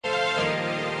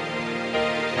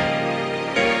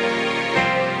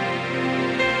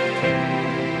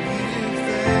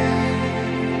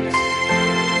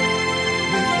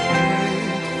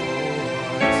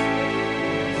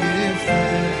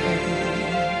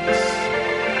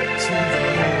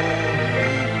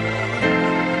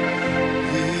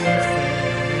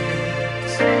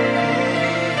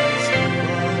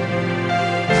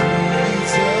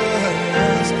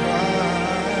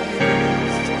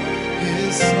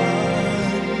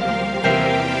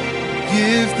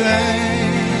Give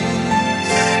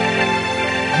thanks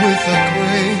with a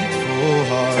grateful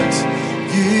heart.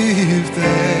 Give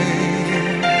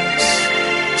thanks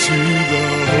to the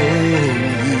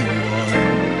Holy One.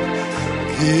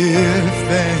 Give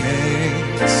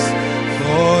thanks,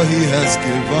 for He has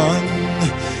given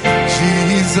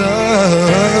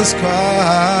Jesus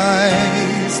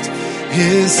Christ,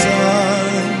 His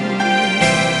Son.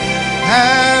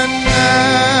 And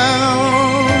now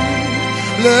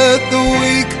let the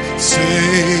weak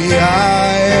say,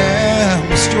 I am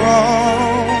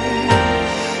strong.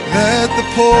 Let the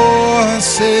poor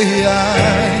say, I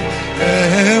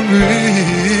am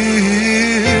rich,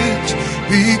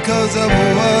 because of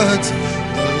what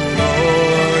the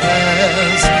Lord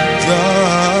has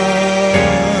done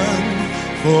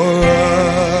for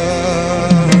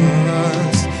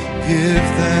us. Give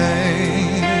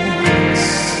thanks.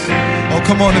 Oh,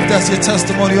 come on, if that's your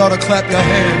testimony, you ought to clap your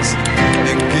hands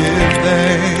and give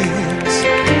thanks.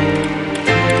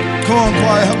 Come on,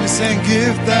 choir, help me sing.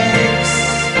 Give thanks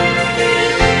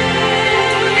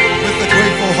with a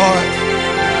grateful heart.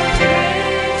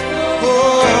 Oh,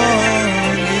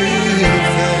 give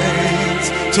thanks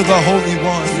to the Holy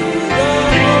One.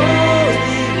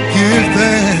 Give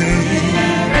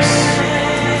thanks,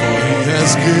 for He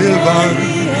has given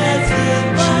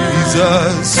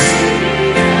Jesus.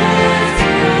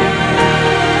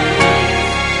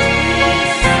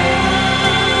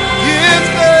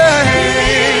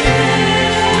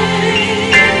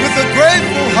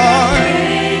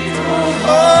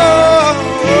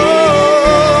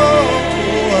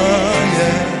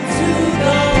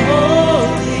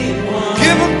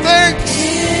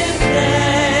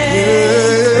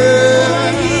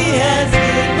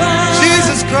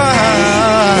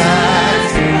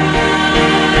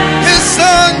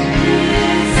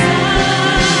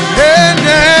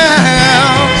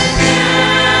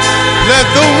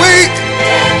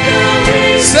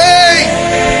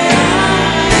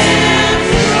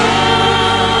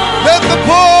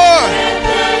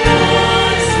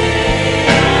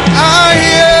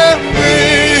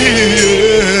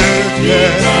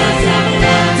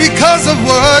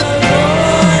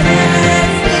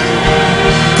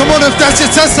 If that's your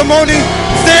testimony,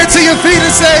 stand to your feet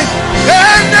and say,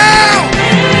 and now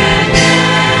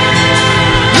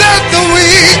let the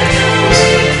weak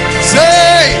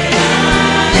say,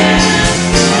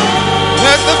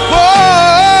 let the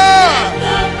poor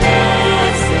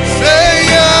say,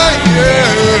 I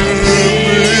am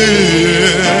rich,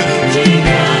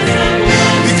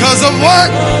 because of what?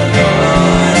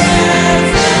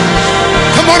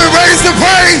 Come on and raise the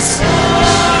praise.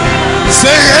 Say,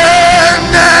 and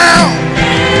now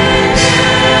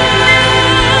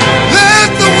let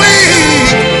the weak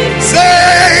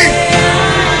say,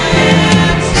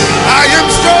 I am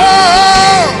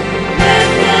strong.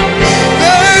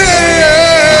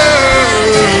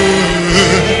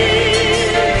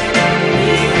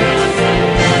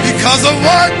 Because of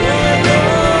what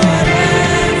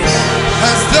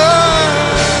has done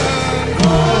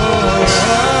for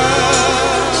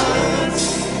us.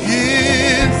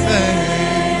 Give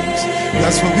thanks.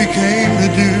 That's what we came to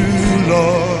do,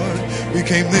 Lord. We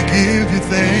came to give you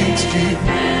thanks, Jesus.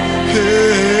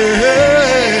 Yeah.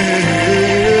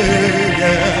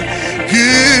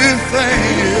 Give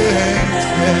thanks,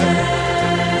 yeah,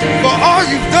 for all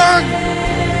you've done,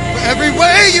 for every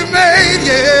way you made,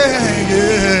 yeah.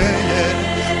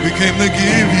 We came to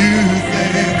give you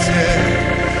thanks, yeah.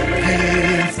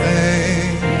 Give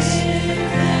thanks.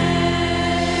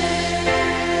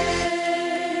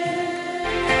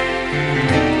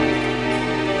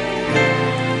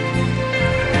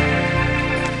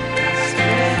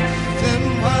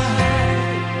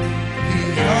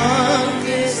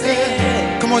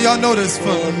 Come on, y'all know this. For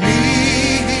me,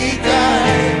 He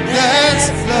died. That's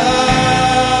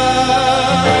love.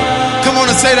 Come on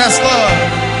and say that's love.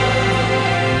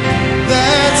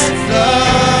 That's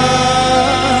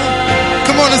love.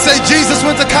 Come on and say Jesus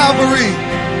went to Calvary.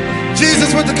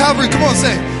 Jesus went to Calvary. Come on,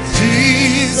 say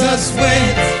Jesus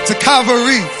went to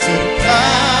Calvary. To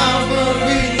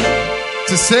Calvary.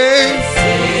 To save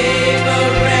a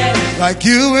wretch like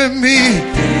you and me.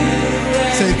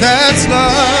 Say that's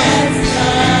love.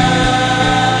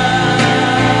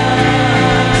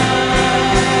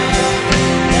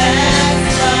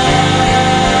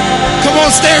 Come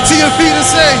on, stand to your feet and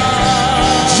say,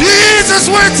 Jesus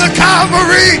went to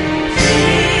Calvary.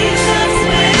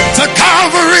 To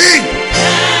Calvary.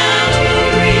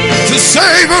 To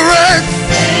save a wretch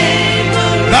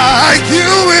like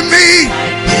you and me.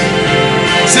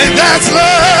 Say that's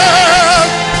love.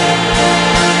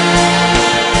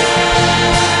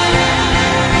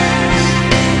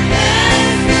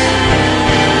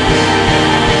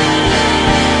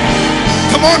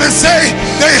 Come on and say,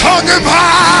 they hung him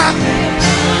high.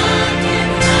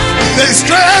 They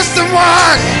stretched him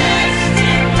wide.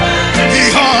 He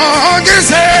hung his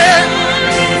head.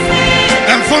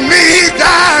 And for me he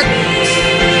died.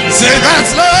 Say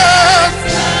that's love.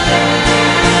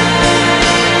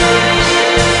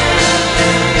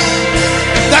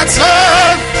 That's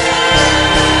love.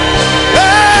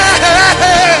 Hey, hey,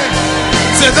 hey.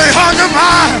 Say they hung him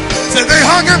high. Say they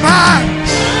hung him high.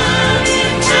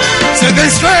 Say they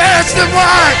stretched him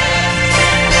wide.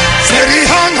 Said he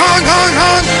hung.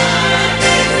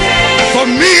 For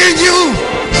me and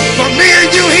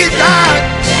you he died.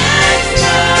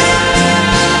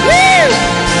 Woo!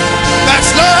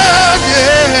 That's love,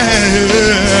 yeah.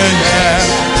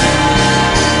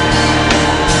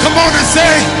 Come on and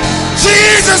say,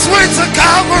 Jesus went to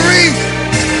Calvary.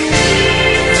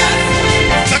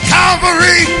 To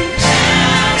Calvary.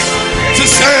 To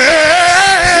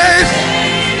save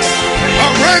a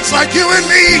wretch like you and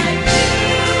me.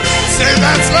 Say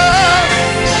that's love.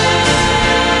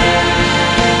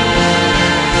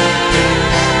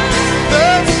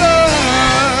 That's love.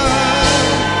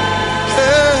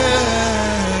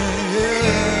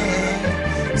 Yeah.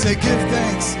 Say give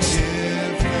thanks.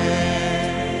 Give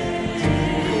thanks.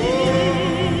 Oh,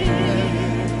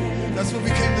 that's what we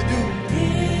came to do.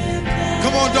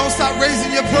 Come on, don't stop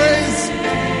raising your praise.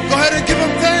 Go ahead and give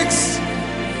him thanks.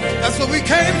 That's what we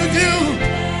came to do.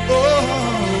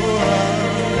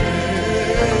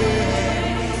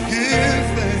 Give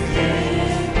thanks.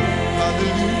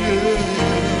 Hallelujah.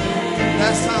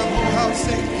 Last time, whole house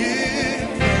say, give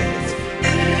thanks.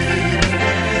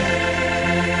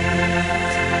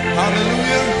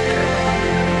 Hallelujah.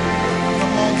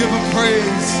 Come on, give him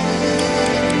praise.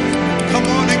 Come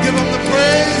on and give him the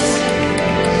praise.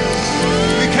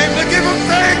 We came to give him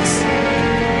thanks.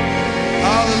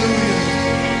 Hallelujah.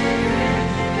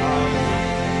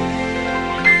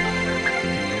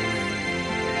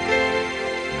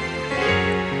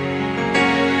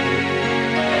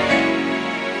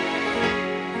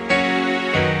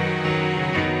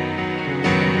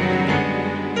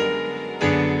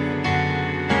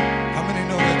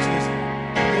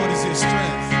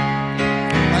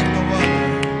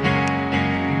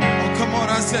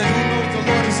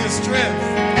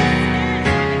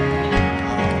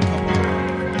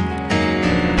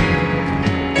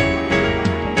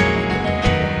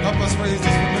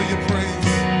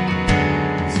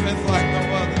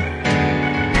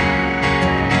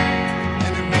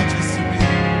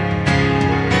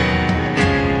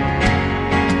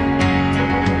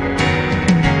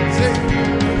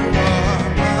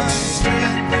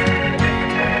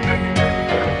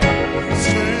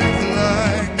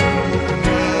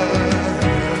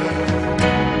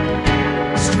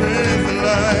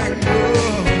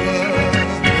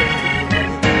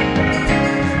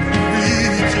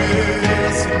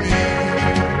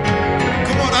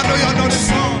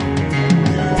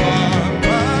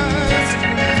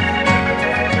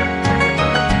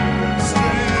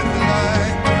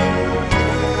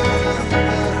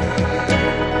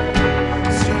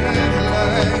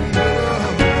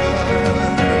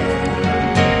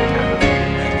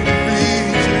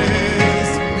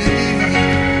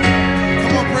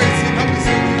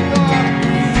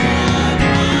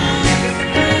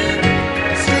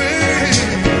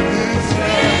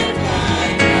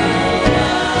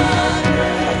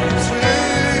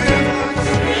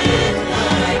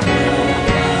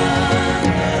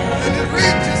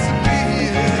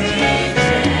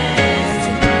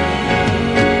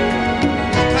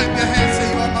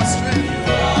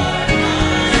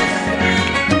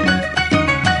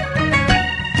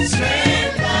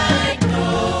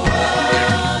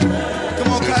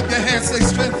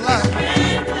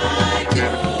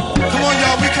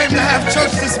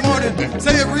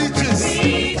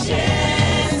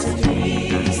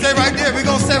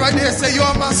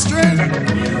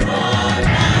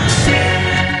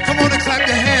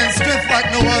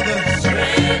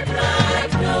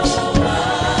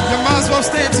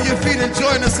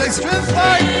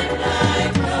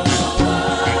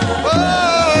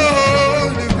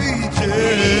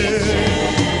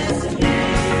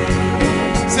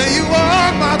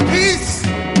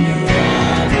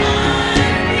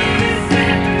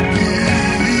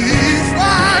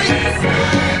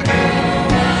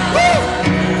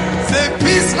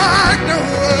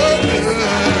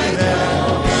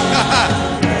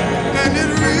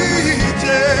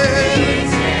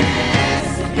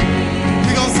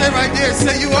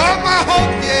 Say you are my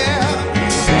hope, yeah.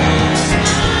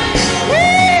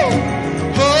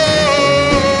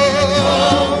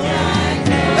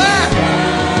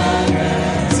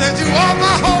 Said you are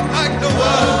my hope like no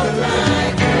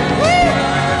other.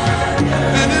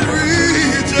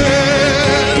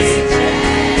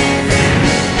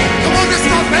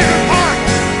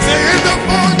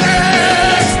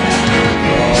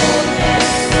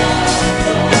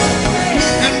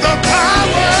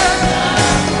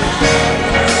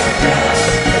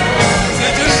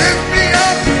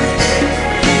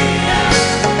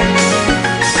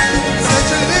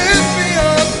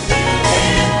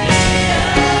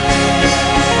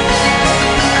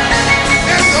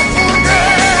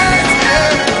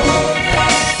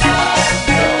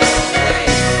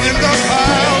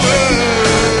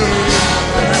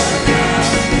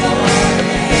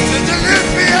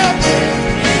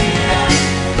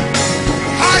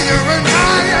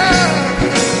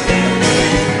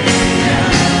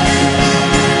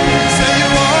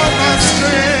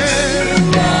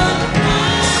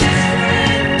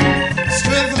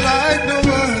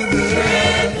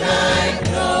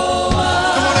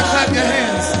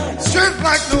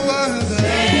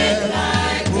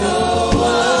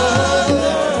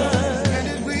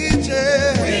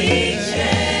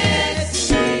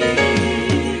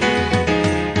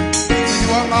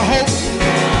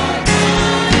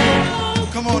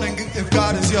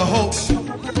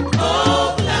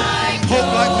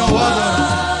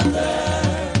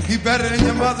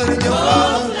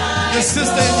 your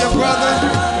sister and your brother,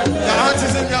 your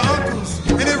aunties and your uncles.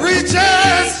 And it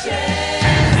reaches.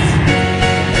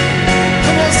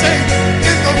 Come on, say,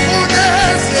 in the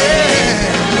fullness, yeah.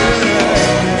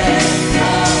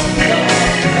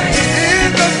 In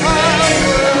the power,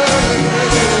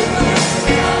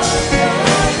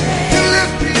 you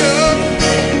lift me up.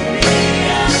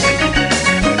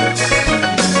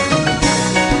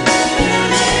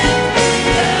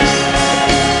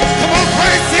 Come on,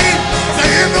 praise Him. Say,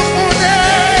 in the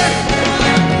fullness,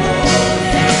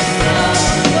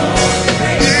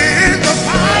 in the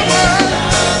power.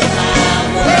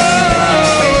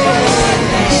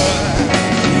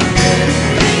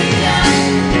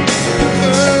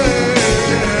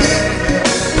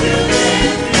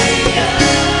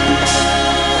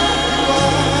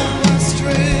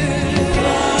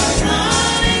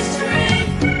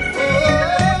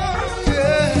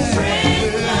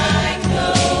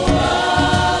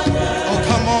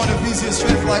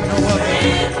 Like no other.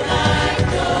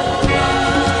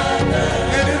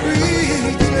 And it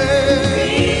reaches.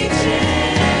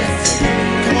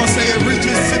 Come on, say it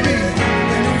reaches to me.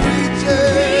 And it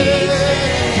reaches.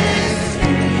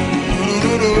 No,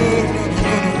 no, no,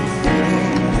 no, no,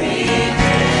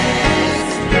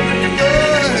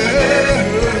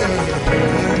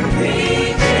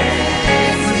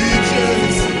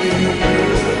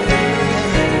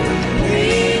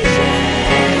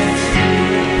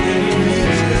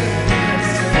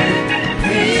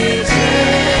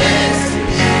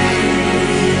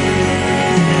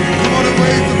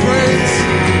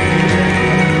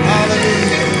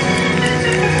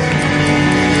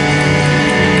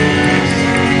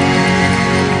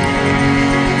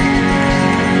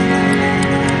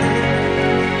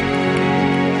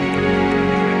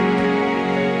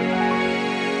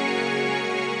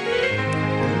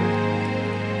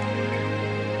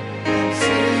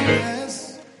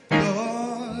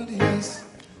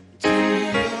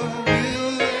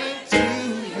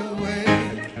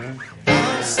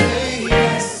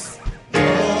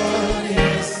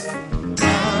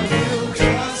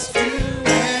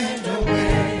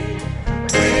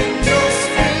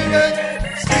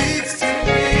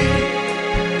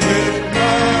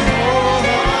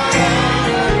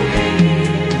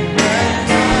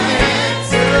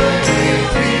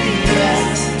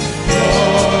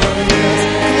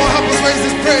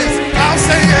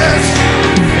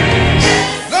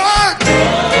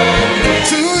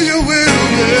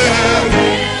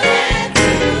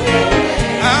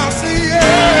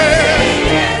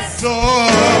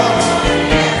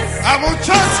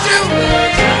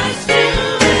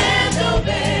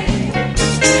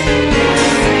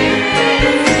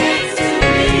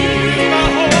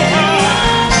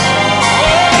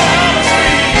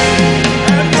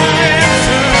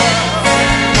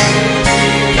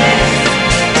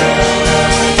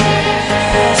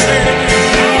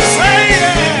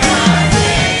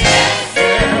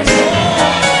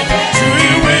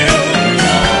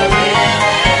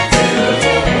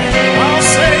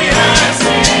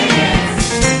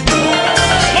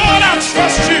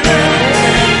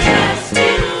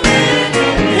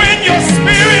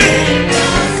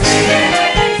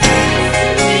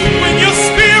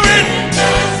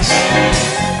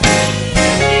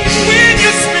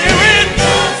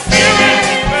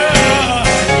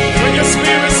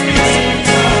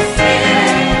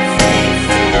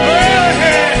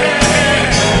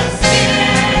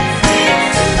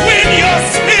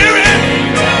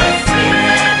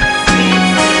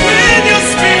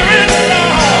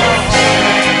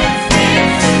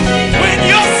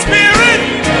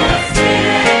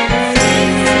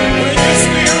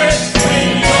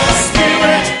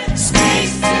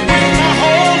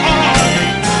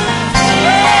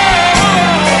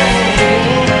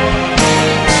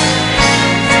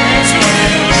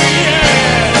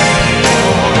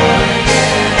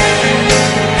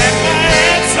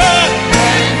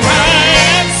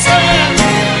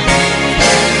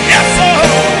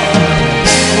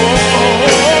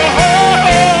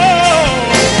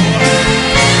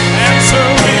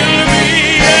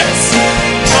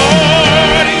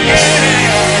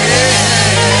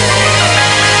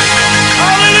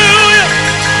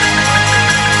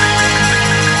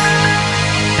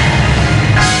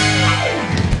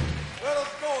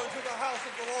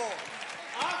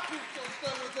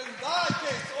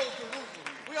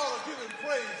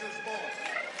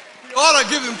 ought to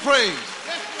give him praise.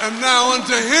 And now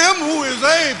unto him who is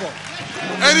able.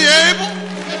 And he able?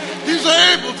 He's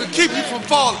able to keep you from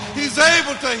falling. He's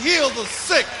able to heal the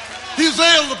sick. He's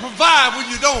able to provide when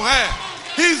you don't have.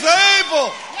 He's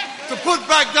able to put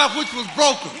back that which was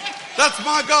broken. That's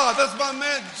my God. That's my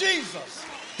man, Jesus.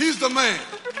 He's the man.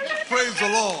 Praise the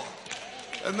Lord.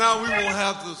 And now we will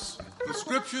have the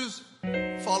scriptures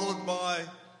followed by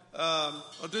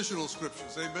additional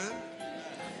scriptures. Amen.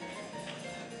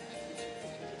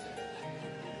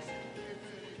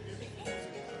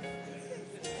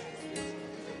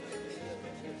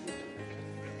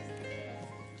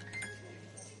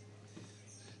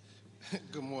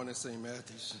 Good morning, St.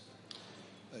 Matthews.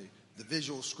 Hey, the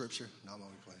visual scripture. No, I'm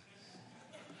only playing.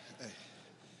 Hey,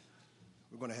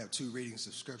 we're going to have two readings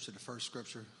of scripture. The first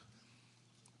scripture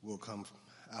will come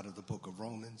out of the book of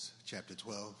Romans, chapter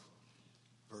 12,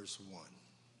 verse 1.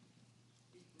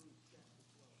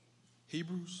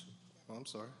 Hebrews? Oh, I'm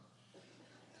sorry.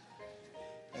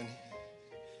 And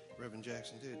Reverend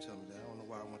Jackson did tell me that. I don't know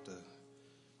why I went to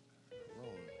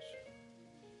Romans.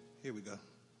 Here we go.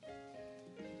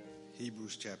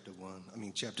 Hebrews chapter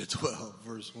 12,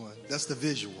 verse 1. That's the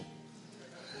visual.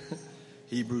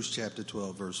 Hebrews chapter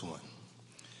 12, verse 1.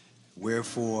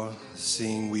 Wherefore,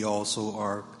 seeing we also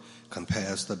are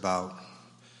compassed about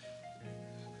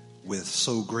with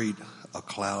so great a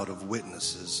cloud of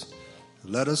witnesses,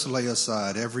 let us lay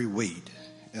aside every weight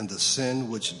and the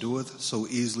sin which doeth so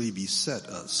easily beset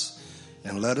us,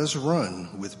 and let us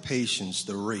run with patience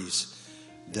the race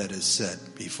that is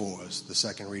set before us. The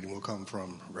second reading will come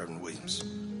from Reverend Williams.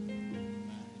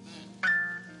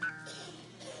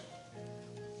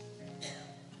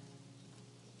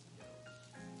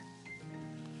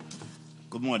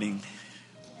 Good morning,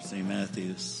 St.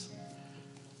 Matthews.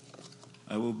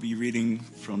 I will be reading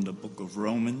from the book of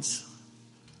Romans,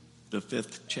 the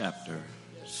 5th chapter,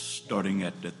 starting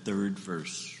at the 3rd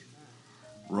verse.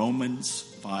 Romans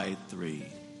 5:3.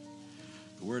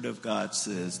 The word of God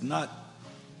says, not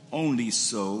only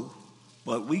so,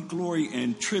 but we glory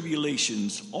in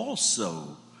tribulations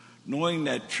also, knowing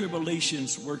that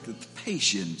tribulations worketh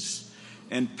patience,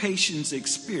 and patience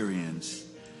experience,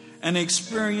 and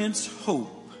experience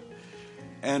hope.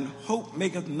 And hope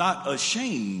maketh not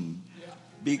ashamed,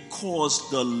 because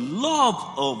the love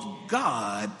of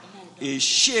God is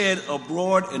shed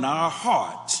abroad in our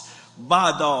hearts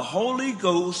by the Holy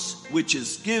Ghost, which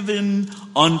is given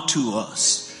unto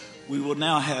us. We will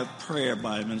now have prayer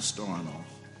by Minister Arnold.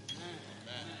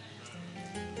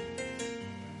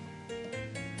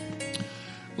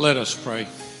 Let us pray.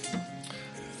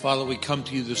 Father, we come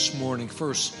to you this morning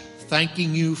first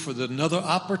thanking you for another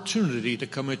opportunity to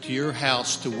come into your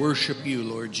house to worship you,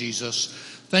 Lord Jesus.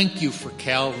 Thank you for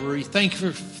Calvary.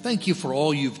 Thank you for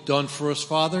all you've done for us,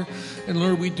 Father. And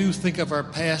Lord, we do think of our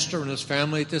pastor and his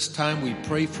family at this time. We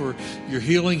pray for your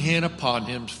healing hand upon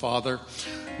him, Father.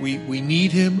 We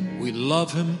need him, we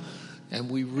love him,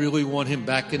 and we really want him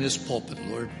back in his pulpit,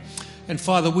 Lord. And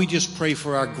Father, we just pray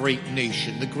for our great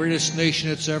nation, the greatest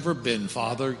nation it's ever been,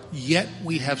 Father. Yet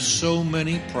we have so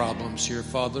many problems here,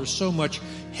 Father, so much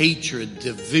hatred,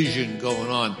 division going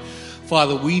on.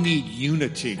 Father, we need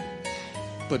unity.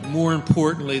 But more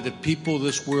importantly, the people of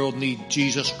this world need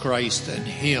Jesus Christ and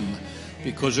him,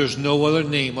 because there's no other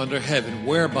name under heaven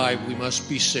whereby we must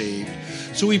be saved.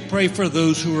 So we pray for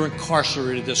those who are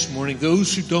incarcerated this morning,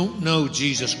 those who don't know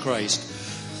Jesus Christ,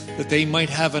 that they might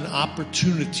have an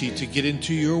opportunity to get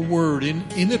into your word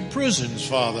in the prisons,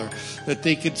 Father, that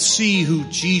they could see who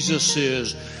Jesus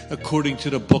is according to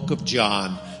the book of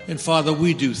John. And Father,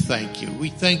 we do thank you. We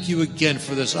thank you again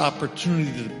for this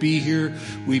opportunity to be here.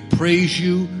 We praise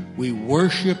you. We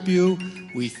worship you.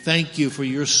 We thank you for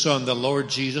your Son, the Lord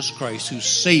Jesus Christ, who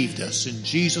saved us. In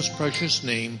Jesus' precious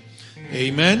name,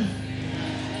 amen.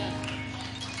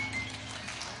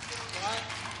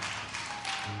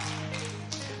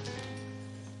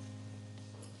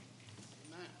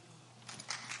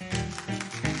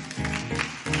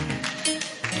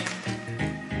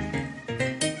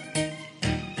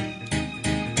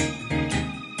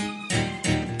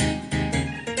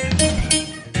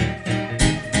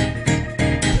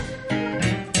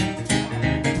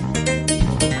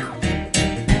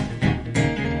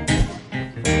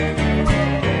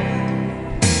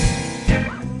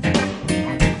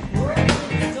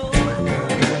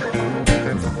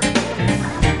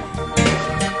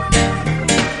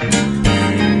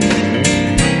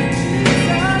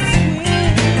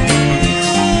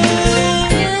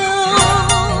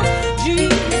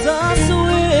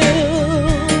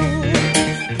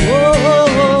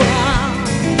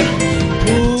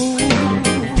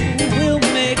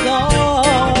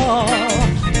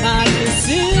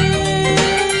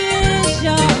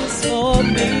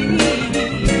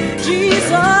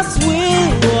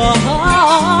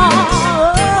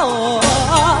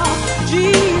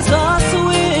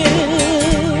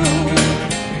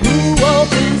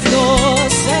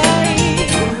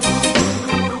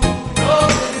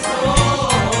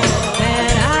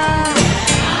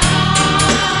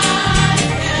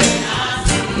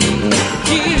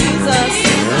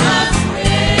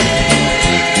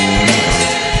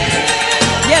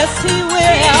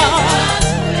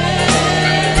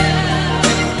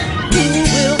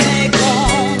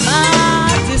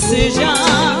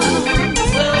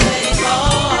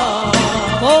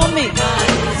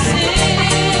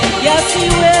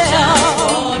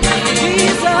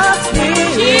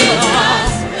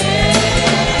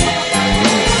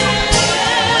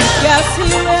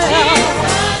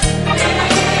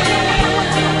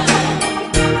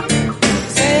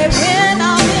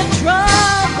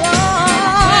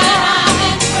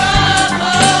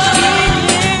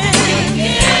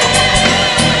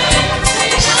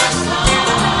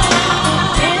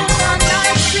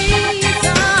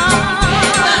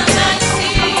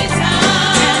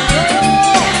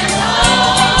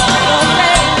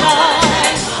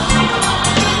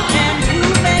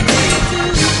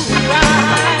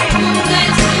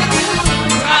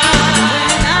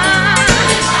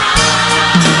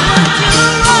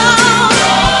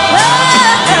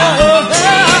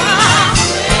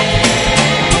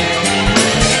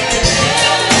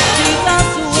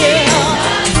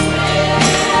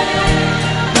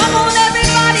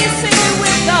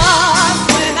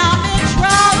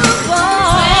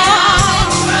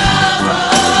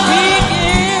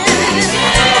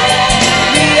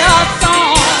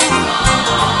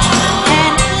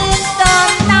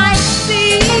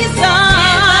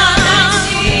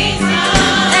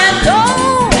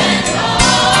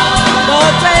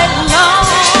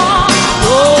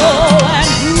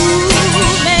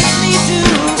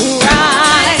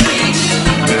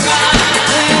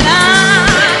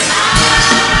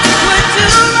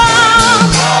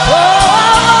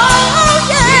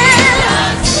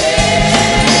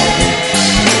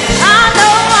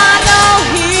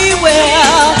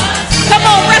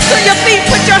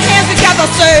 Put your hands together,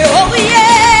 say, oh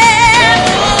yeah.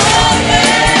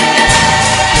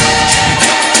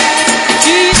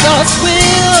 Jesus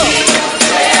will.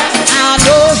 I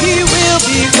know he will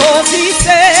because he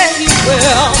said he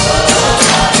will.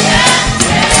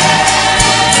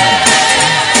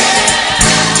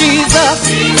 Jesus,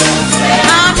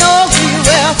 I know he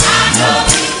will.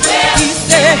 He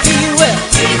said he will.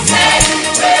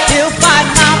 He'll fight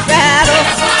my battles.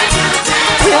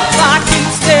 He'll fight me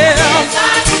still.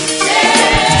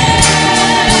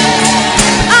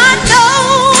 I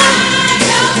know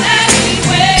that he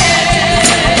will.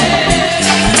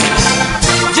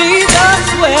 Jesus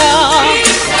will.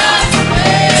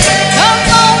 Come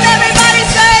on, everybody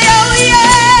say, oh yeah.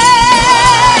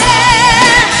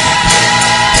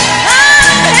 I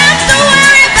don't have to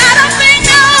worry about a thing,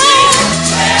 no.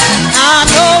 I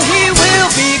know he will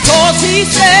because he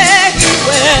said he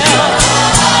will.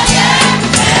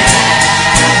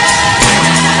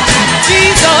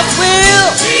 Jesus will.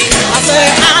 I say,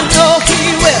 I know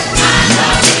he will.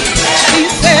 He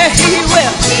said he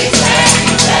will.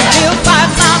 He'll fight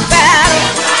my battle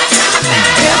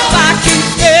if I keep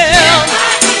still.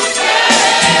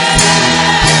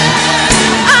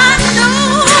 I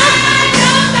know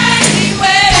that he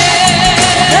will.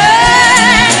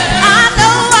 I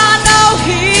know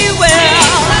he will.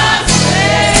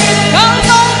 Come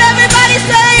on, everybody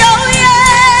say, oh yeah.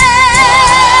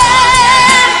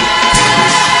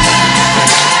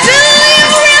 Do you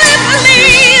really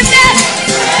believe that?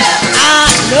 I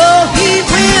know he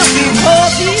will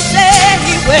because he said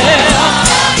he will.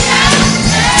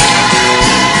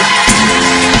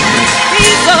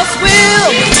 Jesus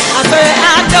will. I said,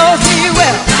 I know he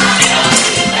will.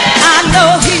 I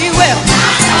know he will.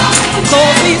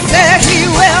 Because he said he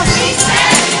will.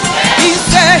 He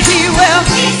said he will.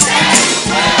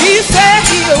 He said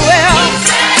he will.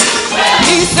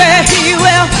 He said he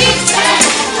will.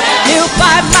 He'll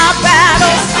fight my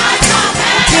battles.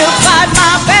 He'll fight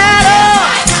my battle.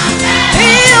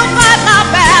 He'll fight my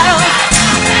battle.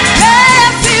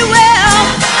 Yes, he will.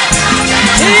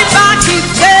 If I keep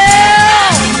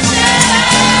still.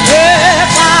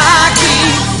 If I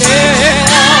keep still.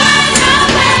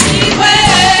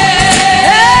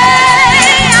 Hey,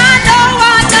 I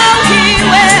know he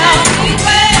will.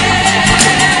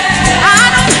 I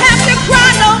don't have to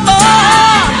cry no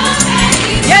more.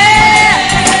 Yeah.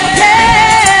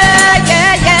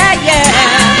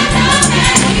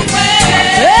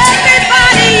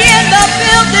 Everybody in the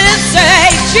building say,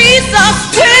 Jesus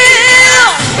will.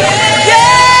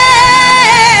 Yeah.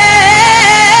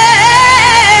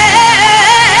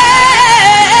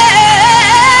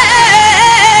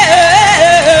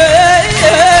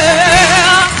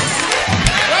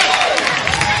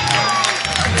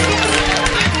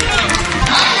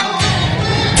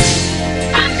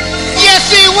 Yes,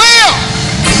 he will.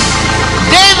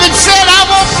 David said, I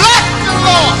will bless the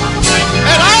Lord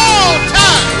at all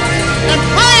times, and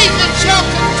praises shall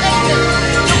continue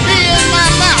to be in my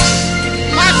mouth.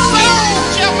 My soul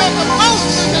shall make a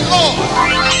boast in the Lord.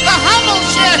 The humble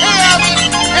shall hear of it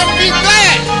and be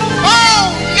glad.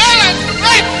 Oh, let us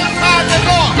magnify the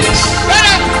Lord. Let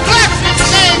us bless his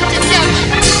name together.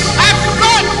 I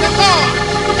sought the Lord,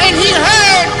 and he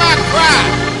heard my cry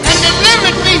and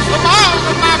delivered me from all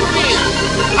of my fears.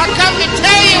 I come to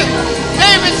tell you,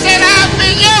 David said, I've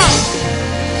been young,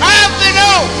 I've been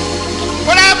old,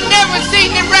 but I've never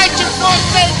seen the righteous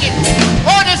forsaken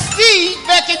or the seed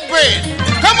begging bread.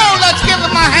 Come on, let's give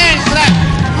him a hand clap.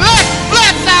 Let's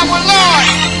bless our Lord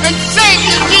and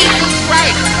Savior Jesus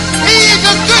Christ. He is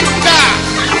a good God.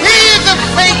 He is a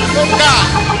faithful God.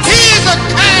 He is a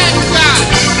kind God.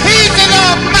 He's an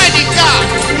almighty God.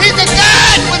 He's a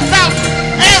God without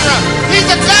error. He's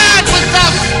a God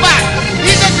without spot.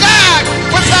 He's a God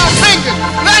without fingers.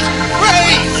 Let's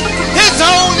praise his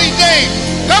holy name.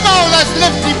 Come on, let's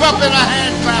lift him up in a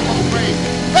hand clap of praise.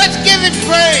 Let's give him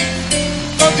praise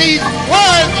because he's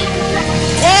worthy,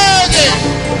 worthy,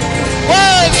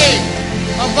 worthy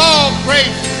of all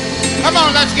praise. Come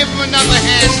on, let's give him another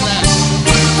hand clap.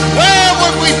 Where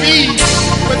would we be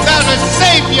without a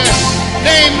Savior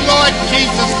named Lord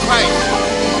Jesus Christ?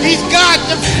 He's God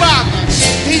the Father.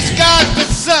 He's God the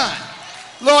Son,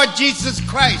 Lord Jesus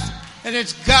Christ, and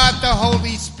it's God the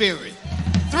Holy Spirit.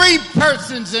 Three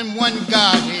persons in one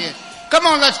Godhead. Come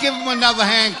on, let's give him another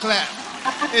hand clap.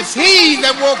 It's he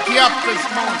that woke you up this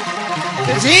morning.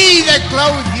 It's he that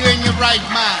clothed you in your right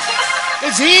mind.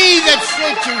 It's he that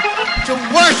sent you to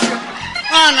worship,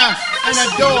 honor, and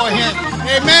adore him.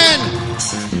 Amen.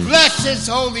 Bless his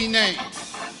holy name.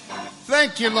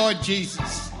 Thank you, Lord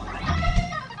Jesus.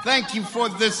 Thank you for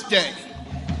this day.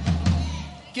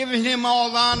 Giving him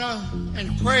all honor,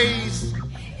 and praise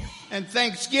and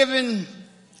thanksgiving,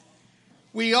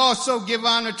 we also give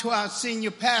honor to our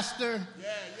senior pastor,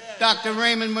 Dr.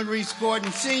 Raymond Maurice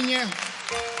Gordon Sr.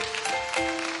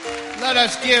 Let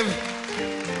us give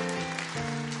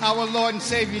our Lord and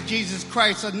Savior Jesus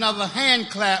Christ another hand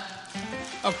clap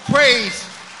of praise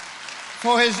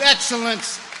for his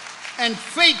excellence and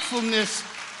faithfulness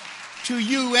to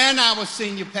you and our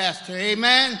senior pastor.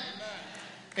 Amen?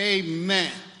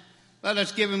 Amen. Let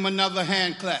us give him another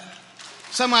hand clap.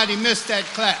 Somebody missed that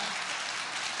clap.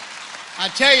 I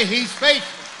tell you, he's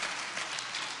faithful.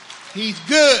 He's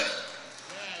good.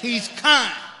 He's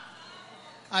kind.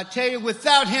 I tell you,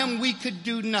 without him, we could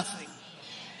do nothing.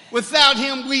 Without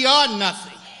him, we are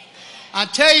nothing. I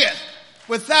tell you,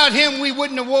 without him, we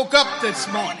wouldn't have woke up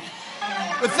this morning.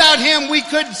 Without him, we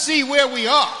couldn't see where we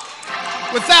are.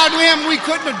 Without him, we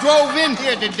couldn't have drove in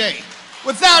here today.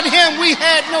 Without him, we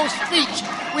had no speech,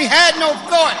 we had no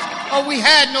thought, or we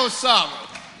had no sorrow.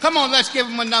 Come on, let's give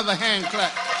him another hand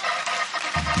clap.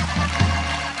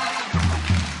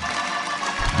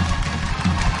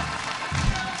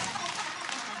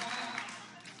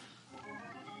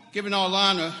 Giving all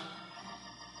honor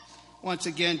once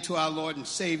again to our Lord and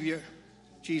Savior,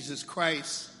 Jesus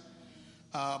Christ.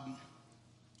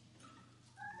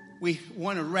 We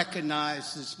want to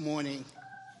recognize this morning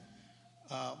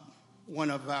one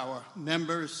of our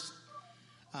members.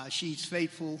 She's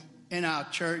faithful in our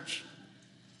church,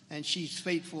 and she's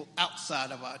faithful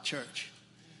outside of our church.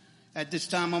 At this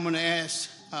time, I'm going to ask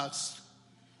our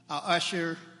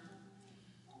usher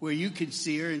where you can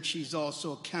see her, and she's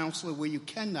also a counselor where you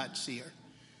cannot see her,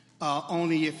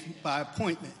 only if by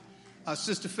appointment.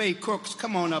 Sister Faye Crooks,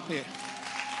 come on up here.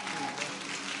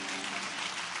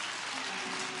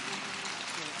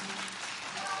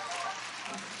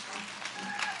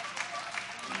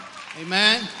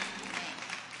 Amen.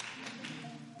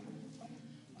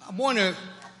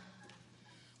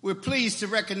 We're pleased to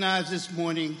recognize this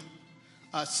morning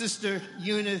Sister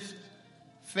Eunice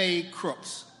Faye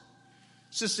Crooks.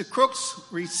 Sister Crooks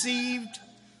received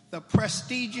the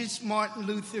prestigious Martin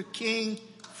Luther King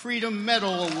Freedom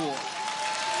Medal Award.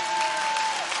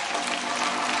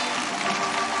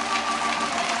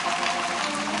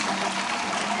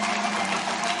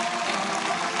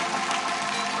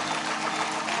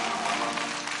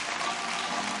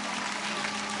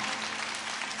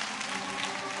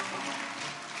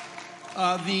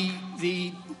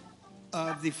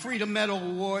 The Freedom Medal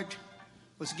Award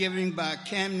was given by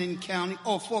Camden County,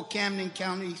 for Camden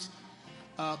County's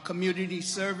Community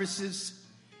Services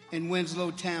in Winslow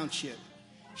Township.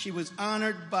 She was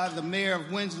honored by the mayor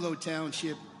of Winslow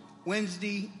Township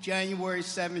Wednesday, January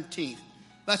 17th.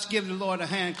 Let's give the Lord a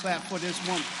hand clap for this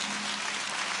woman.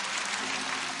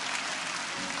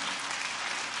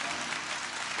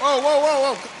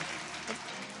 Whoa.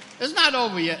 It's not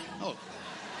over yet. Oh.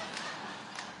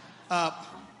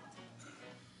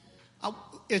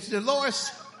 It's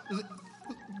Dolores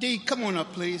D. Come on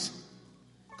up, please.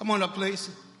 Come on up, please.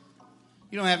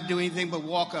 You don't have to do anything but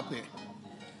walk up here.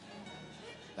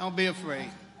 Don't be afraid.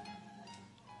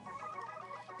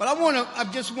 But I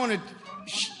just want to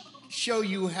show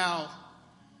you how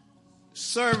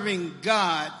serving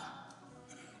God,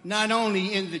 not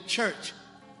only in the church,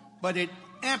 but it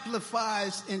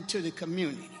amplifies into the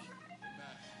community.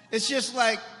 It's just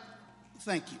like,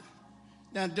 thank you.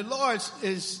 Now, Dolores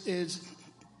is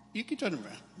you can turn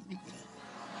around.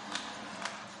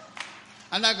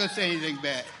 I'm not going to say anything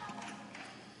bad.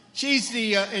 She's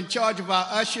in charge of our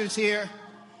ushers here.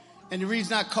 And the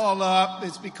reason I call her up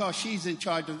is because she's in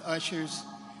charge of ushers.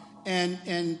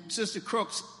 And Sister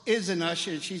Crooks is an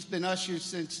usher. She's been usher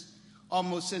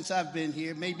almost since I've been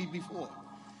here, maybe before.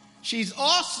 She's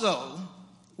also,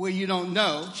 where you don't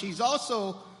know, she's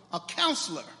also a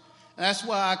counselor. And that's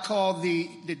why I called the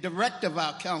director of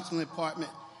our counseling department,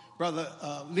 Brother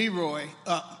Leroy,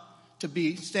 up to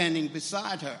be standing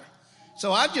beside her.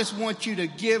 So I just want you to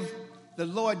give the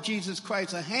Lord Jesus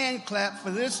Christ a hand clap for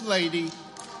this lady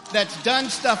that's done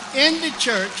stuff in the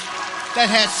church that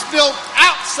has spilled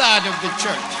outside of the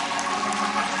church.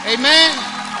 Amen?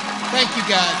 Thank you,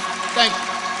 guys. Thank you.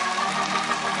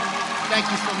 Thank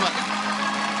you so much.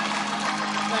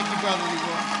 Thank you, Brother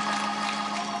Leroy.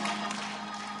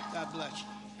 God bless you.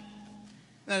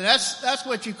 Now, that's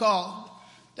what you call,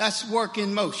 that's work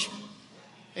in motion.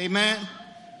 Amen?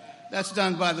 That's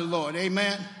done by the Lord.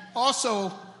 Amen?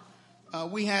 Also,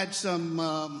 we had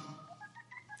some...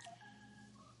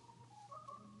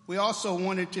 we also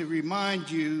wanted to remind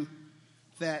you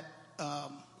that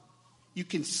you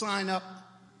can sign up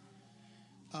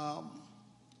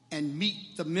and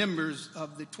meet the members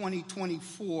of the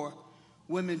 2024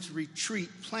 Women's Retreat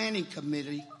Planning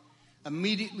Committee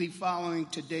immediately following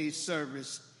today's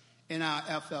service in our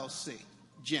FLC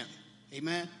gym.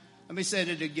 Amen? Let me say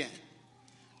that again.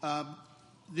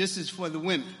 This is for the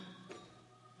women.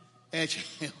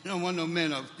 Actually, I don't want no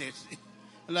men up there,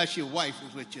 unless your wife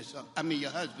is with you.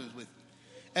 Your husband's with you.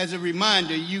 As a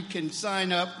reminder, you can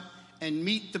sign up and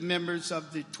meet the members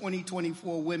of the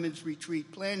 2024 Women's Retreat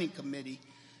Planning Committee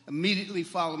immediately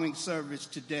following service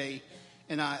today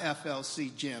in our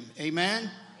FLC gym. Amen?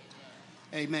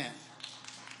 Amen.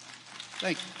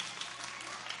 Thank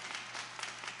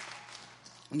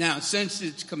you. Now, since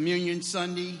it's Communion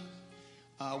Sunday,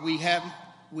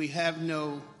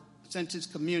 since it's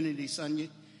Community Sunday,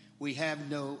 we have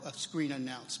no screen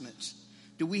announcements.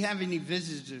 Do we have any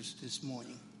visitors this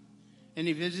morning?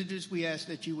 Any visitors? We ask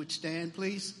that you would stand,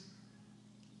 please.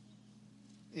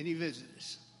 Any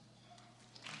visitors?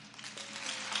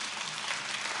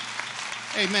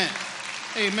 Amen.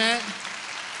 Amen.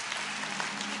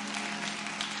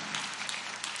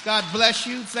 God bless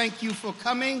you. Thank you for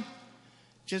coming.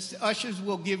 Just the ushers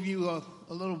will give you a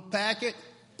little packet.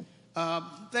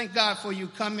 Thank God for you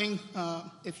coming.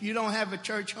 If you don't have a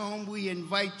church home, we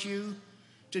invite you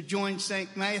to join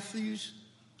St. Matthew's.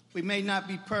 We may not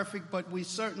be perfect, but we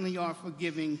certainly are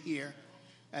forgiving here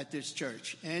at this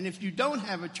church. And if you don't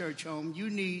have a church home, you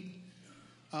need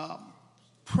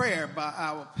prayer by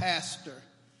our pastor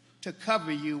to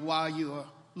cover you while you are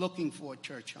looking for a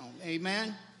church home.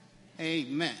 Amen?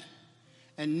 Amen.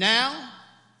 And now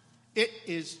it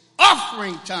is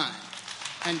offering time.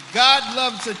 And God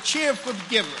loves a cheerful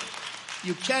giver.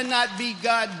 You cannot be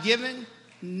God-given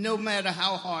no matter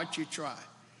how hard you try.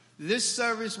 This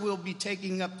service will be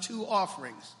taking up 2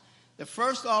 offerings. The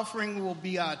first offering will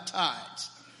be our tithes.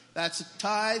 That's a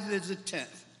tithe is a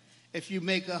tenth. If you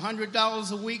make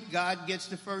 $100 a week, God gets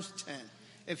the first 10.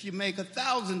 If you make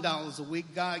 $1,000 a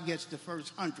week, God gets the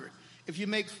first 100. If you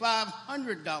make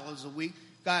 $500 a week,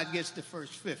 God gets the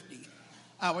first 50.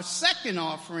 Our second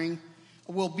offering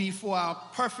will be for our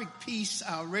Perfect Peace,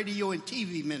 our radio and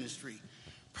TV ministry.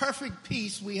 Perfect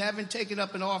Peace, we haven't taken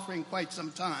up an offering quite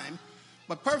some time,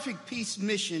 but Perfect Peace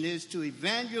mission is to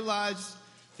evangelize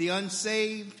the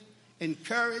unsaved,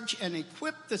 encourage and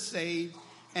equip the saved,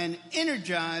 and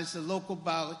energize the local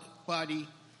body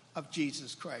of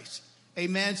Jesus Christ.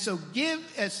 Amen. So give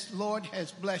as the Lord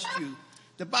has blessed you.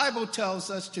 The Bible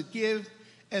tells us to give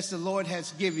as the Lord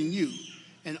has given you.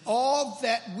 And all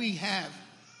that we have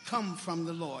come from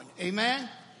the Lord. Amen?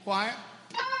 Choir.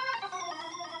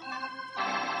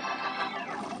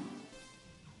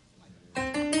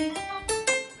 Savior.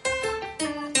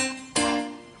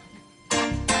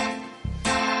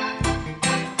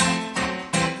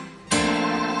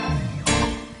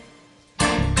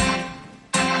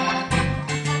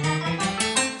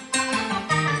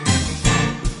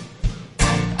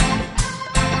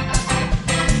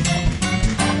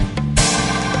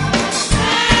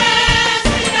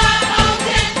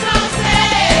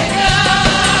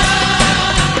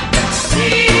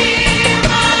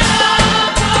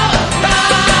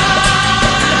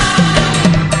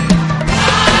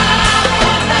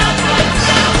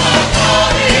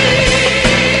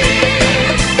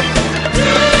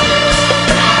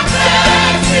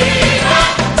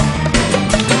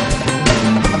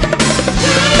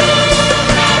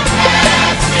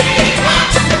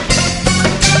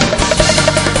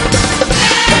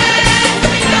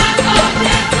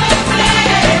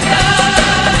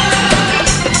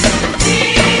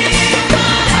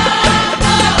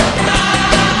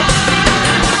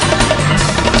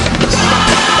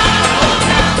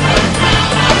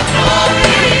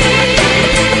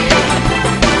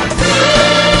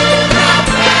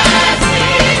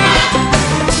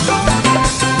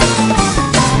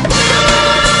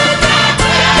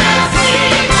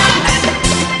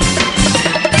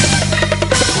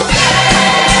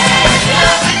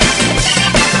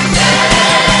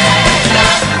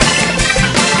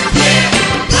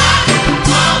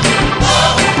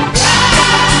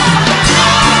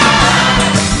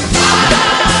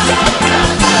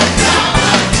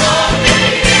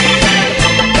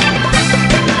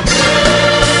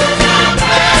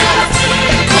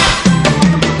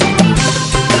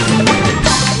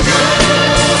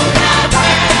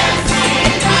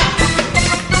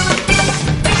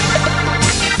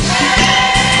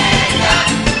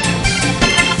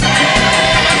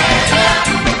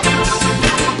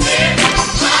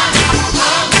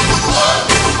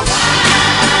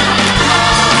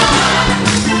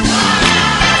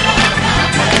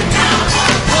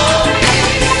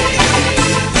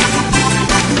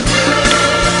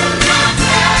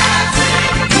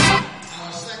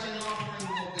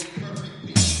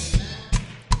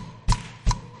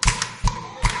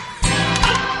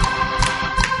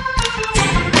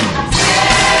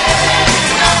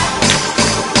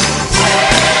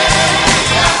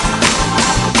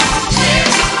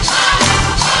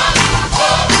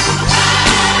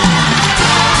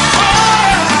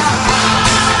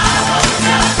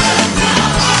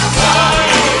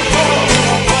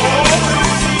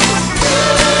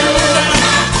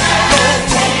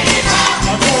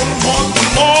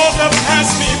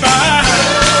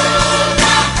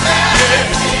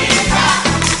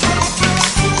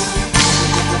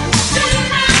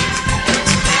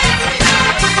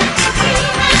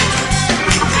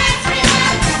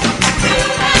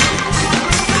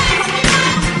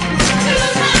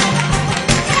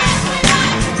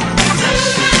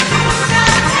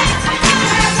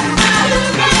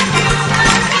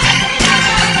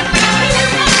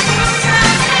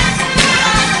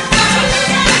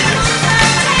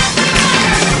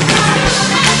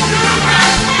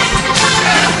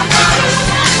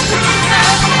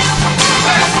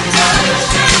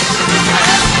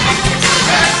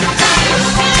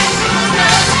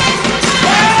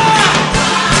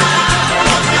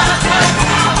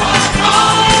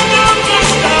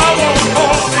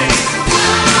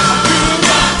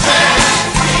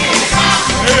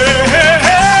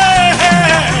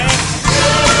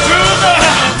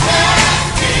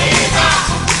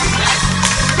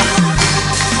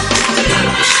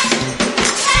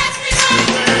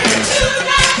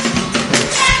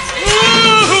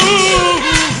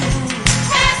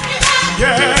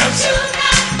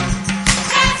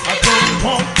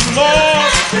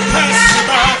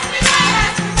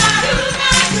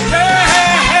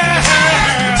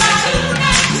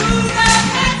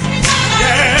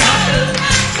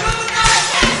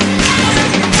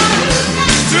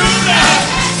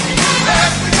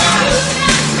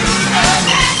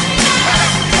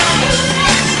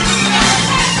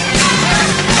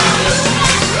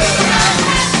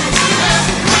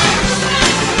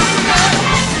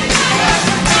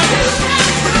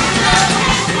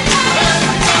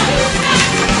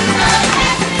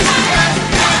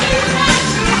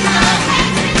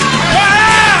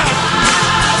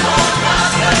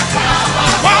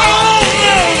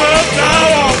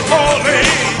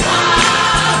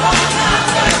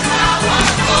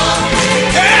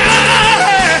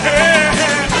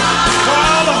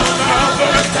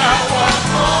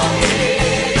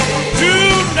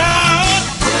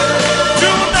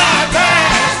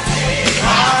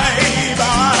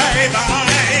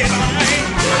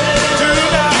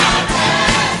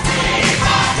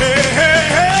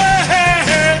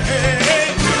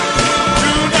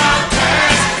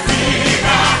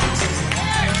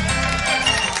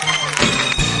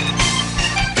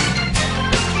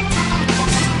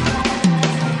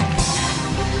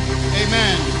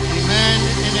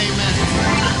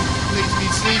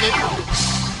 seated.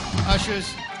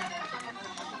 Ushers.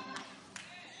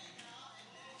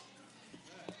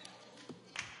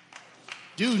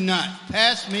 Do not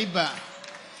pass me by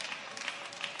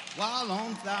while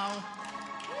on thou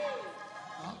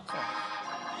art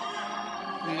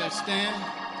called. Will you stand?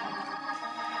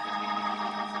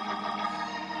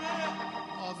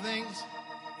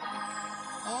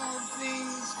 All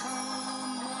things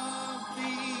come of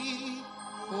thee,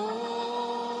 O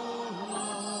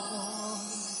Lord,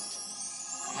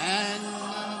 and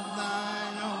of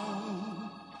thine own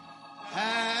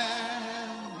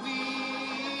have we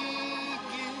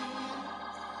given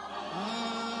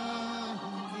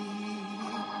unto thee.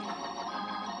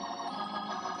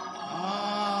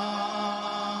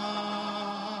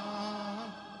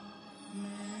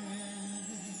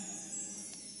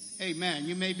 Amen.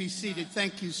 You may be seated.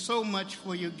 Thank you so much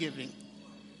for your giving.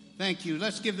 Thank you.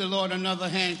 Let's give the Lord another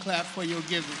hand clap for your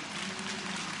giving.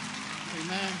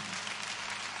 Amen.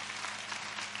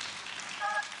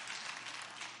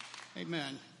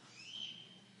 Amen.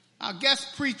 Our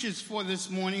guest preachers for this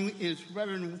morning is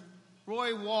Reverend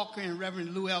Roy Walker and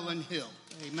Reverend Llewellyn Hill.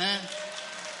 Amen.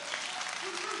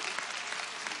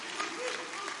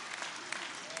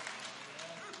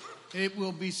 It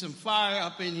will be some fire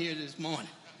up in here this morning.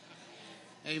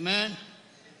 Amen.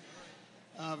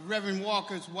 Reverend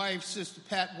Walker's wife, Sister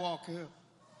Pat Walker,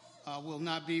 will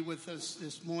not be with us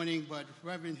this morning, but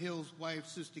Reverend Hill's wife,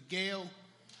 Sister Gail,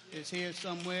 is here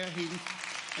somewhere.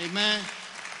 Amen.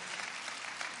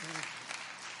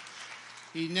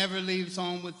 He never leaves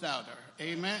home without her.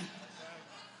 Amen.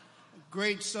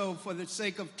 Great. So for the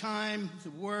sake of time,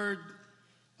 the word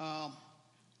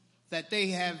that they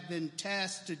have been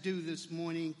tasked to do this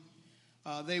morning,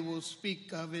 they will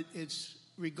speak of it. It's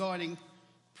regarding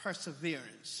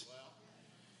perseverance.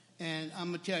 And I'm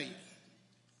going to tell you,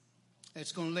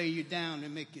 it's going to lay you down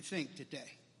and make you think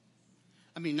today.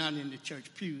 I mean, not in the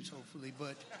church pews, hopefully,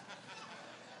 but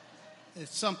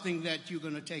it's something that you're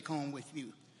going to take home with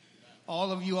you.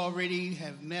 All of you already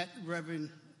have met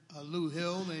Reverend Lou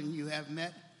Hill, and you have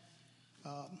met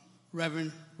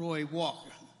Reverend Roy Walker.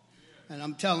 And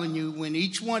I'm telling you, when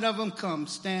each one of them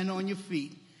comes, stand on your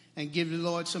feet and give the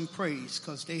Lord some praise,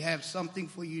 because they have something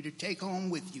for you to take home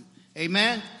with you.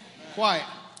 Amen? Quiet.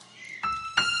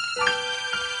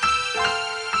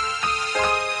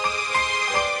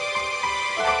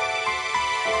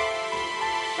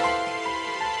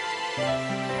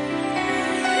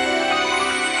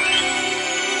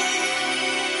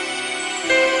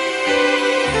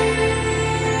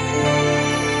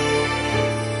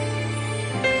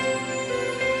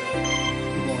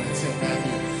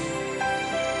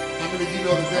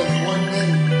 There's one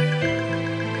name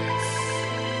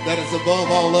that is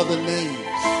above all other names.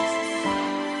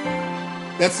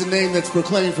 That's the name that's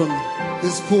proclaimed from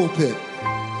this pulpit.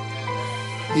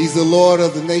 He's the Lord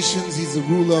of the nations. He's the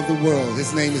ruler of the world.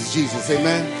 His name is Jesus.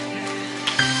 Amen.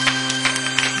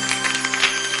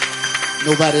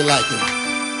 Nobody like him.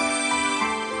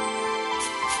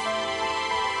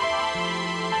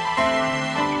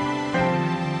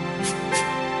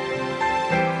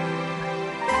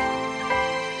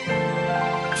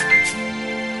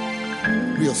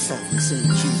 Real song, sing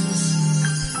Jesus.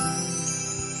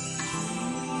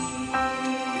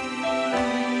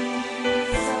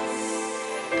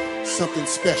 Something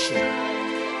special.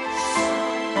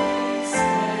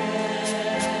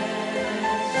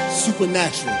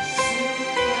 Supernatural.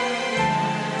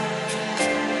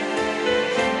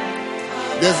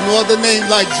 There's no other name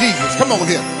like Jesus. Come on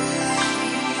here.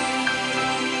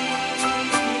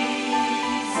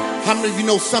 How many of you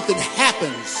know something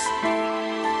happens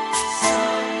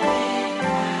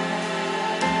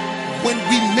when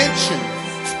we mention?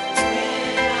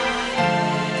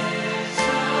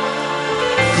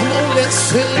 Come on, let's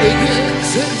say it again.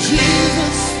 Say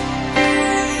Jesus.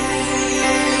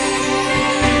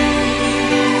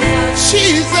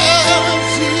 Jesus,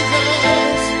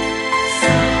 Jesus.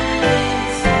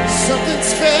 Something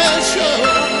special.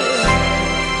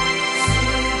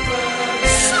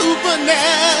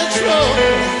 Supernatural.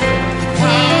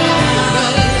 Power.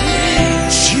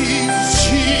 Jesus,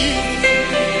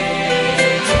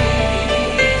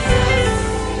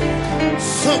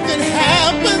 something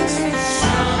happens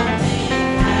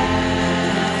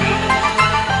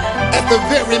at the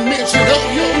very mention of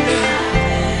your name.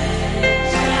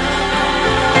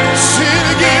 Say it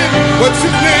again. What's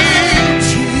your name?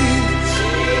 Jesus.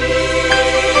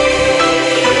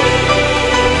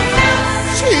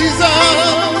 Jesus,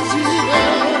 Jesus.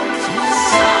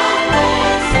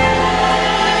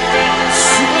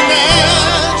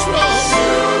 Supernatural.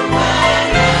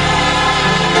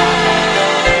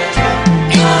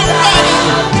 Ain't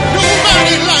nobody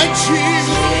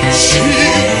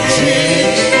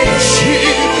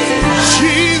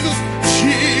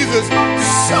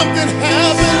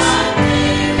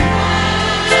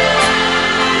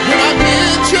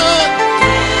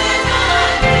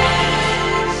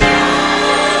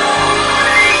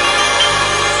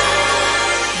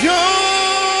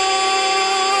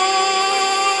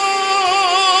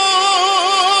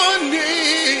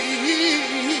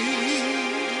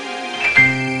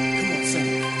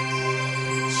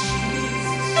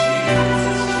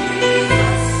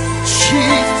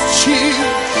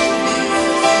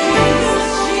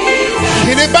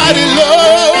Anybody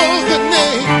love the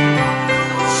name?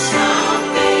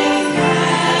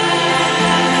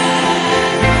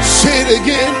 Say it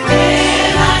again.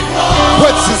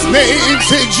 What's his name?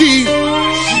 Say Jesus.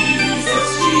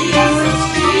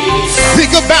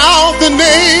 Think about the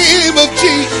name of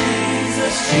Jesus.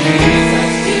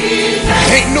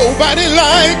 Ain't nobody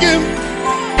like him.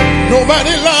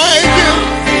 Nobody like him.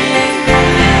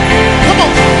 Come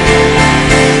on.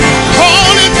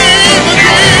 Call his name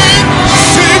again.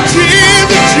 Say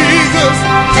Jesus, Jesus.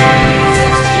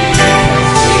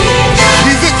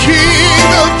 He's the King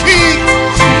of kings.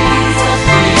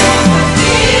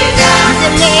 He's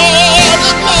the Lord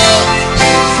of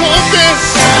lords.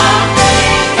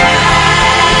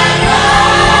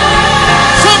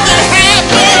 Something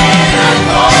happened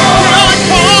when I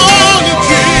called him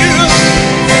Jesus.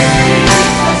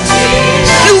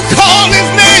 You call his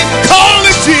name, call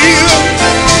him Jesus.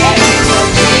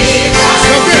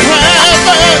 Something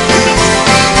happened.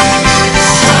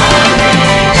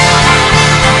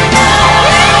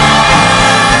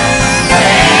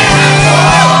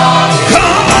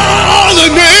 Call the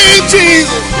name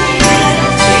Jesus.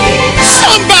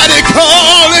 Somebody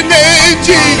call the name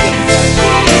Jesus.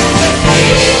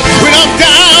 When I'm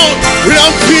down, when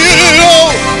I'm feeling low,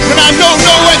 when I don't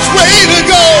know which way to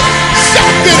go,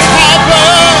 something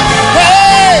happened.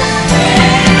 Hey!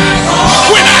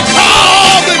 When I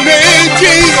call the name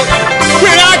Jesus,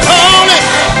 when I call it,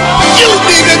 you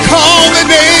need to call the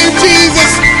name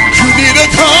Jesus. You need to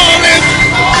call it.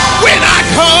 When I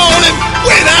call it,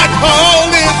 when I call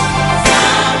it.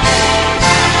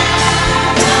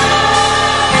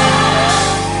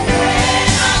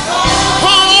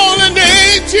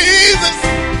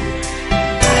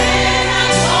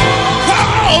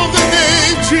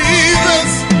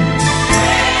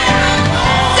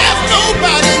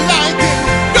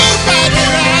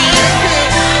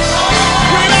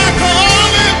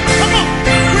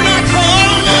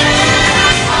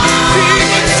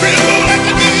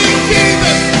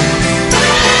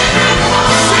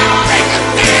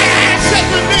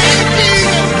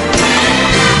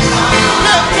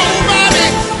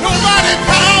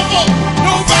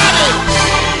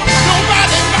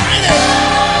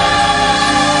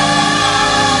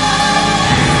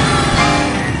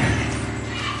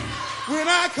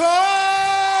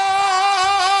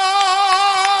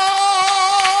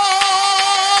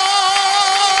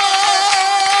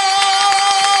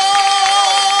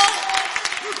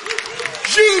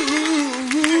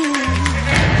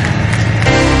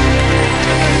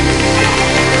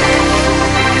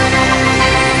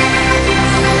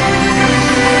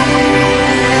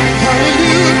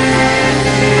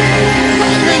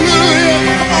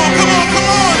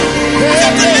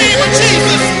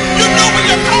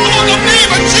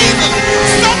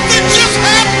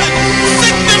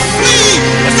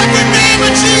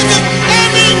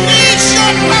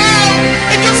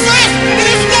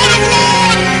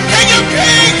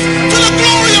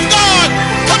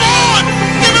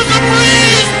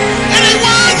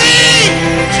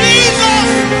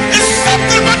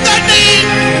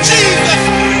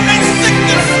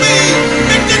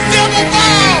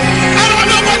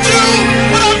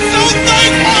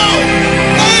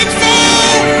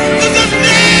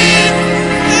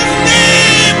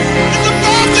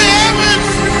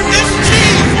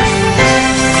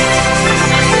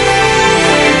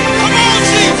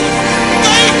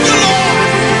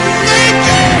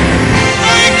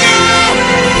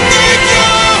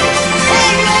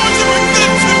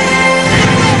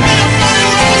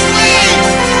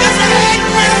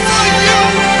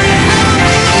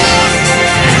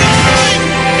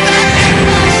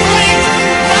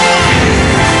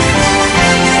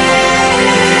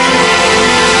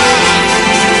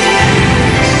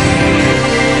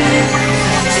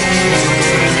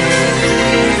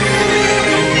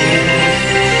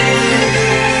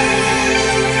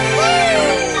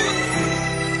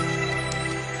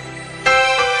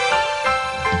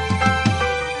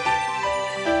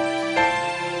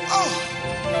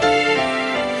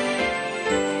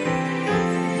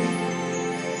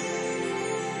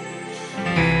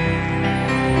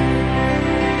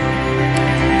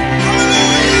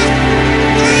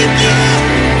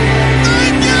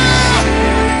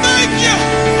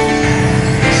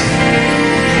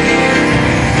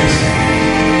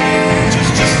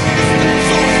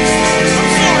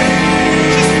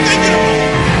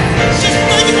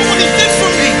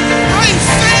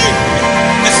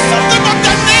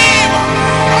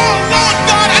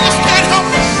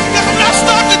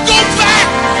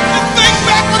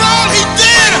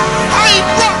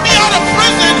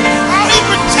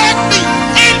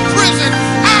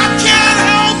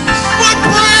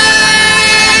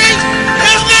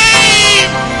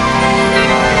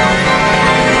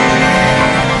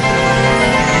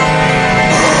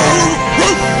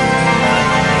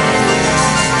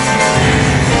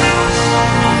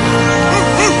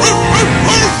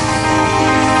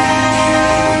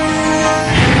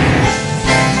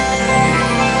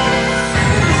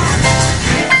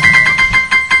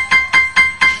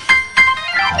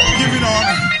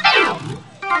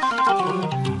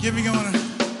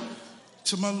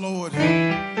 my Lord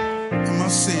and my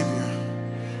Savior,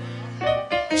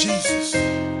 Jesus,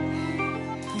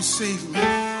 who saved me.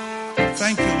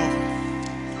 Thank you, Lord.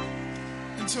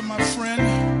 And to my friend,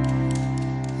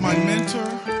 my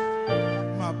mentor,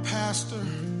 my pastor,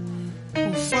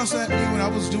 who fussed at me when I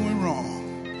was doing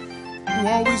wrong, who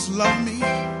always loved me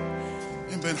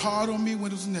and been hard on me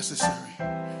when it was necessary.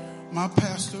 My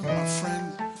pastor, my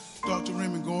friend, Dr.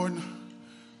 Raymond Gordon,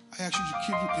 I ask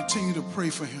you to continue to pray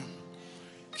for him.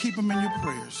 Keep him in your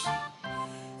prayers.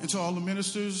 And to all the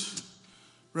ministers,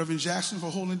 Reverend Jackson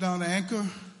for holding down the anchor.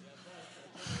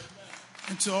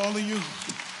 And to all of you,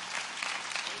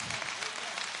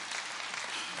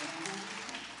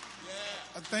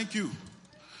 I thank you.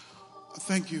 I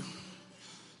thank you.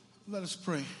 Let us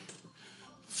pray.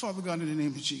 Father God, in the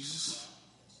name of Jesus,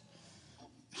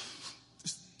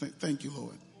 thank you,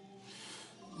 Lord.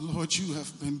 Lord, you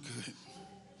have been good.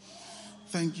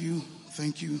 Thank you,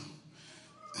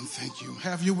 and thank you.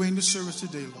 Have your way in the service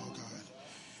today, Lord God.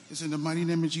 It's in the mighty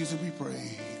name of Jesus we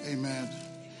pray. Amen.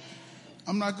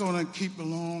 I'm not going to keep it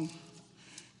long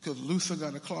because Luther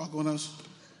got a clock on us.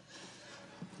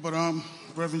 But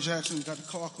Reverend Jackson got a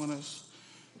clock on us.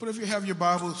 But if you have your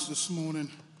Bibles this morning,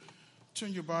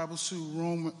 turn your Bibles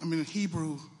to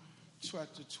Hebrew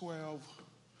chapter 12,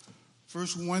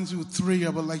 verse 1 through 3. I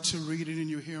would like to read it in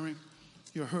your hearing.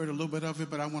 You heard a little bit of it,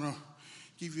 but I want to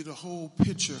give you the whole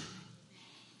picture.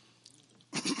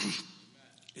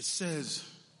 It says,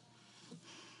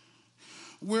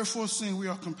 wherefore, seeing we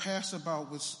are compassed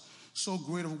about with so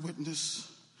great a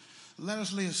witness, let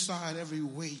us lay aside every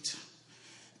weight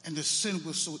and the sin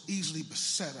which so easily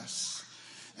beset us,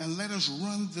 and let us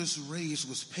run this race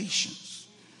with patience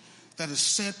that is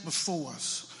set before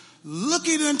us,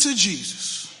 looking unto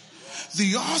Jesus,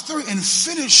 the author and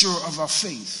finisher of our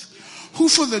faith, who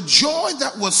for the joy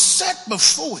that was set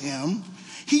before him,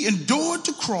 he endured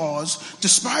the cross,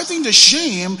 despising the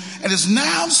shame, and is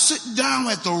now sit down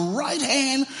at the right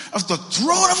hand of the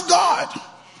throne of God.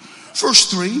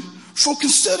 Verse 3, for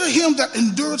consider him that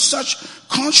endured such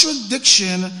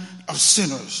contradiction of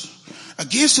sinners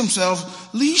against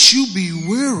himself, lest you be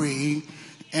weary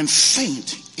and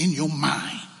faint in your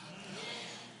mind.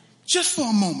 Just for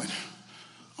a moment,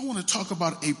 I want to talk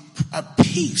about a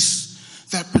peace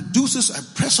that produces a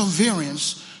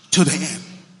perseverance to the end.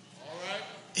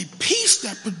 A peace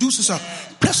that produces a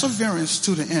perseverance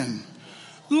to the end.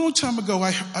 A long time ago,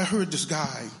 I heard this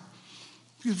guy.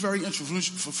 He was very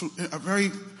influential, a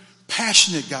very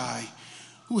passionate guy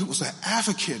who was an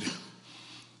advocate.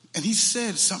 And he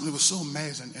said something that was so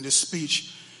amazing in his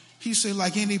speech. He said,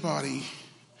 like anybody,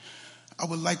 I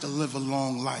would like to live a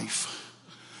long life.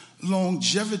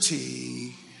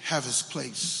 Longevity have its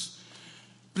place.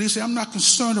 But he said, I'm not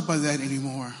concerned about that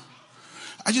anymore.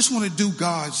 I just want to do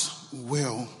God's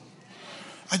will.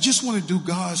 I just want to do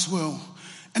God's will.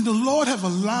 And the Lord have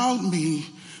allowed me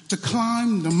to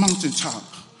climb the mountaintop.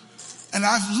 And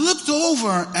I've looked over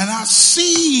and I've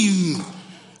seen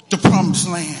the promised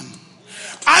land.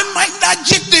 I might not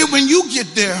get there when you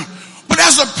get there, but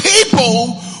as a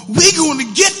people, we're going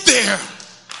to get there.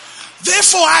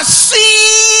 Therefore, I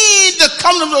see the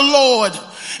coming of the Lord,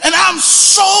 and I'm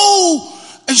so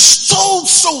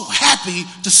happy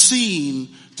to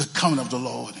see the coming of the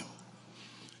Lord.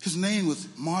 His name was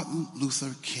Martin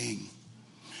Luther King.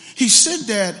 He said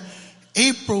that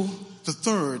April the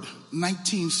 3rd,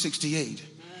 1968.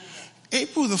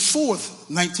 April the 4th,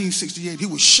 1968, he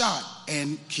was shot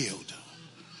and killed.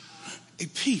 A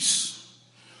peace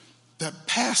that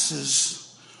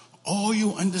passes all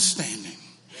your understanding.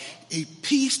 A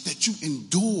peace that you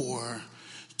endure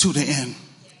to the end.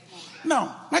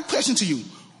 Now, my question to you,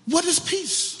 what is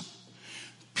peace?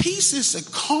 Peace is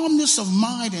a calmness of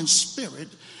mind and spirit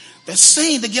that's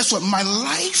saying that, guess what, my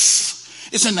life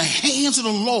is in the hands of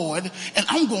the Lord and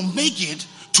I'm going to make it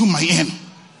to my end.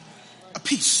 A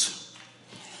peace.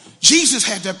 Jesus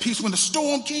had that peace when the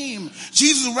storm came.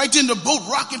 Jesus was right there in the boat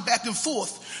rocking back and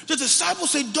forth. The disciples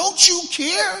said, don't you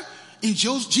care? And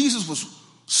Jesus was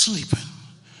sleeping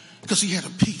because he had a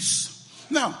peace.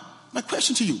 Now, my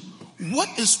question to you, what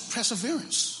is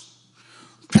perseverance?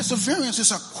 Perseverance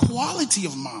is a quality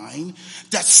of mind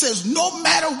that says no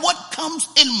matter what comes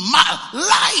in my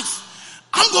life,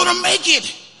 I'm going to make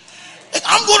it.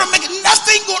 I'm going to make it.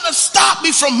 Nothing going to stop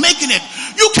me from making it.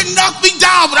 You can knock me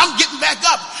down, but I'm getting back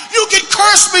up. You can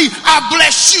curse me, I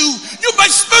bless you. You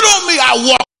may spit on me,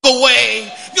 I walk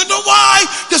away. You know why?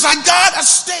 Because I got to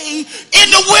stay in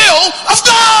the will of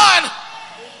God.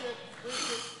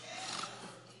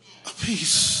 A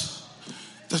peace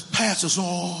that passes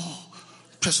all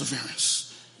perseverance.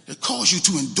 That calls you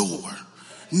to endure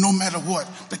no matter what.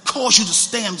 That calls you to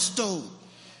stand still.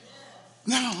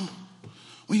 Now,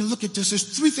 when you look at this,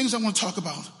 there's three things I want to talk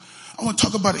about. I want to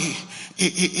talk about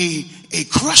a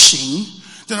crushing.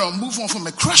 Then I'll move on from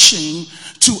a crushing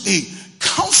to a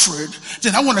comfort.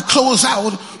 Then I want to close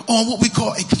out on what we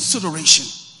call a consideration.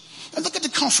 And look at the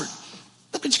comfort.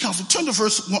 Look at your comfort. Turn to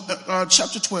verse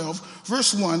chapter 12,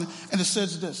 verse 1, and it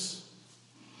says this.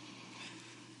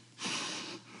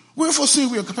 Wherefore, seeing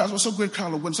we are compassed with so great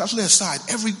cloud of witnesses, lay aside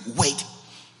every weight.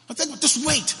 Now think about this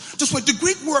weight. This weight. The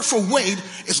Greek word for weight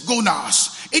is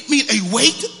gonos. It means a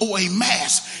weight or a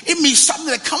mass. It means something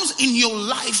that comes in your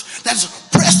life that's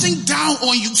pressing down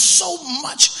on you so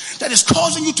much that is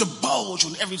causing you to bulge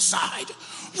on every side.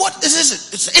 What is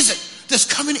it that's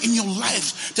coming in your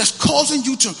life that's causing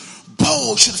you to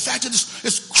bulge to the fact that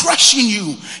it's crushing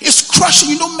you? It's crushing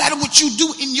you no matter what you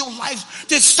do in your life.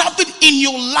 There's something in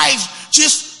your life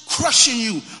just crushing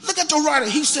you. Look at the writer.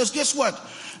 He says, guess what?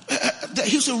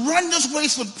 He said, run this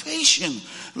race with patience,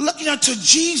 looking unto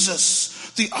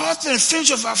Jesus, the author and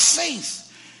finisher of our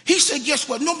faith. He said, guess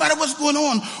what? No matter what's going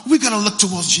on, we got to look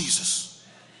towards Jesus.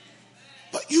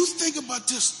 But you think about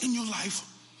this in your life.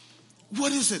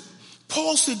 What is it?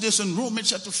 Paul said this in Romans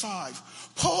chapter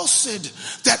 5. Paul said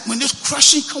that when this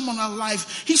crushing come on our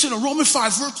life, he said in Romans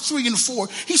 5, verse 3 and 4,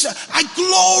 he said, I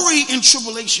glory in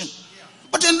tribulation.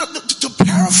 But then to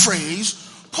paraphrase,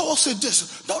 Paul said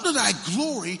this, not that I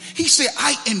glory, he said,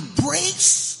 I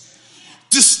embrace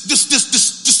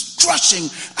this crushing.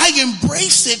 I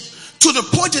embrace it to the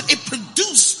point that it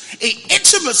produced an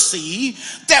intimacy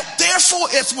that therefore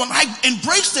is when I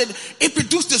embraced it, it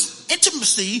produced this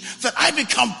intimacy that I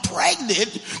become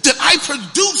pregnant, that I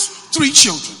produce 3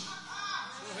 children.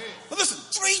 But listen,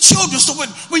 3 children. So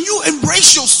when you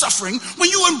embrace your suffering, when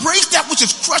you embrace that which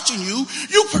is crushing you,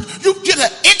 you get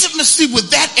an intimacy with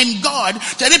that in God,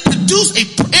 that it produces an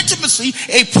intimacy,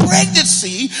 a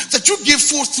pregnancy that you give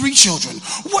forth 3 children.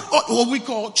 What we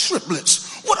call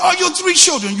triplets. What are your 3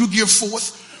 children? You give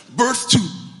forth birth to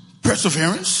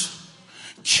perseverance,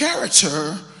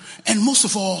 character, and most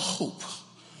of all, hope.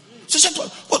 So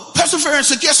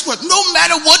perseverance, and guess what? No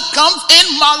matter what comes in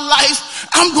my life,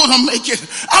 I'm going to make it.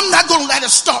 I'm not going to let it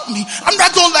stop me. I'm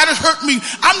not going to let it hurt me.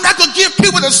 I'm not going to give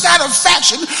people the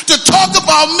satisfaction to talk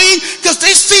about me because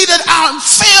they see that I'm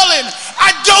failing.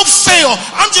 I don't fail.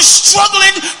 I'm just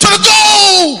struggling to the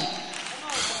goal.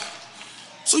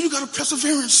 So you got a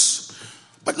perseverance.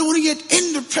 But when you get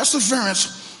into perseverance,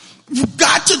 you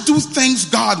got to do things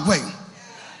God's way.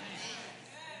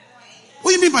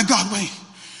 What do you mean by God's way?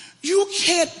 You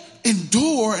can't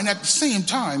endure and at the same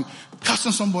time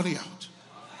cussing somebody out,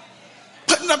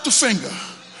 putting up the finger,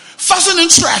 fussing in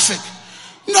traffic.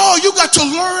 No, you got to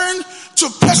learn to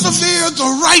persevere the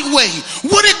right way.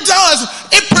 What it does,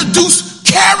 it produces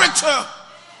character,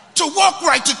 to walk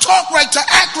right, to talk right, to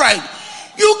act right.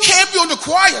 You can't be on the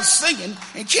choir singing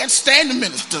and can't stand the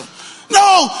minister.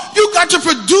 No, you got to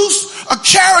produce a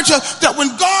character that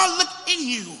when God looks in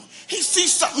you, he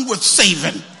sees something worth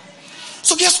saving.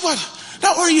 So guess what?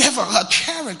 Not only you have a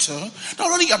character,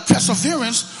 not only a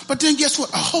perseverance, but then guess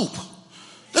what? A hope.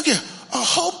 Look here, a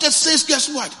hope that says, guess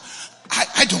what?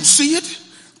 I don't see it,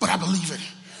 but I believe it.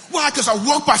 Why? Because I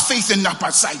walk by faith and not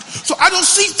by sight. So I don't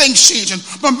see things changing.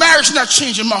 My marriage not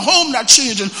changing, my home not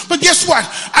changing. But guess what?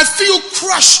 I feel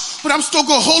crushed, but I'm still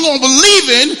going to hold on,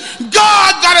 believing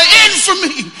God got an end for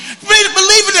me.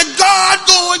 Believing that God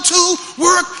going to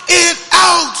work it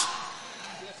out.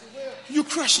 You're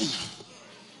crushing.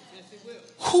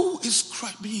 Who is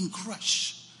being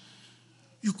crushed?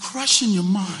 You crush in your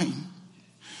mind.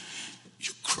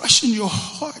 You crush in your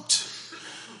heart.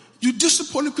 You're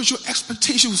disappointed because your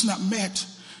expectation was not met.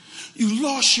 You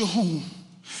lost your home.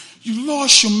 You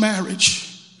lost your marriage.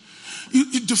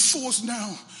 You're divorced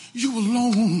now. You're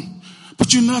alone.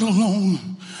 But you're not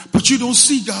alone. But you don't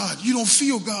see God. You don't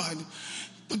feel God.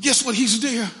 But guess what? He's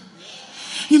there.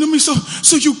 You know what I mean?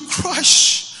 So you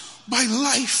crush by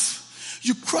life.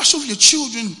 You crush over your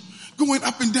children going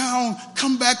up and down,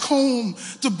 come back home,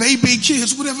 the baby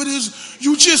kids, whatever it is.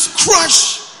 You just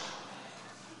crush.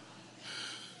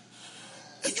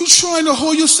 And you're trying to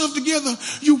hold yourself together.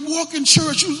 You walk in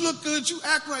church, you look good, you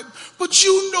act right, but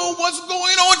you know what's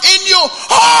going on in your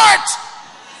heart.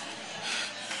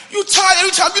 You're tired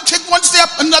every time you take one step,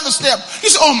 another step. You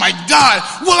say, oh my God,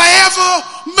 will I ever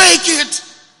make it?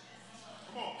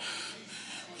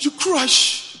 You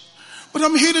crush. But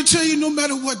I'm here to tell you, no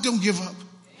matter what, don't give up.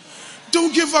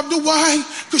 Don't give up. Why?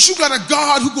 Because you got a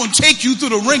God who's going to take you through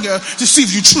the ringer to see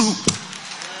if you're true.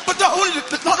 But not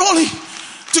only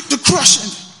the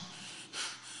crushing.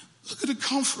 Look at the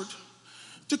comfort.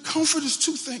 The comfort is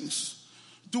 2 things: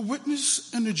 the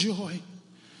witness and the joy.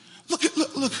 Look.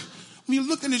 When you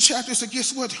look in the chapter, it's like,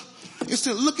 guess what? It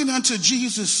said, looking unto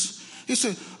Jesus. It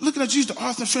said, looking at Jesus, the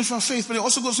author and finisher of our faith. But it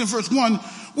also goes in verse 1,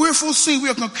 wherefore seeing we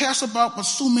are compassed about by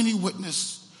so many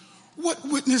witnesses. What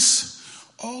witness?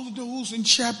 All of those in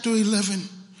chapter 11.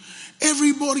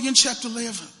 Everybody in chapter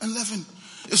 11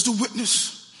 is the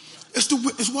witness. It's the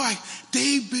witness. Why?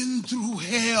 They've been through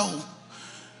hell.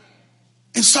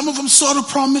 And some of them saw the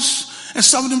promise and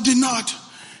some of them did not.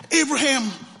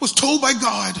 Abraham was told by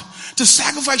God to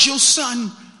sacrifice your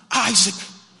son Isaac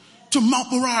to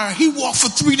Mount Moriah. He walked for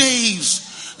 3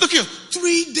 days. Look here,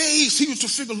 3 days he was to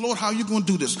figure, Lord, how are you going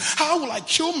to do this? How will I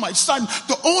kill my son?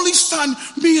 The only son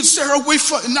me and Sarah wait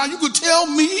for. And now you could tell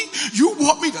me you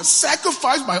want me to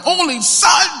sacrifice my only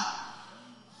son?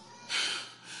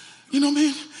 You know,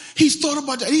 man, he thought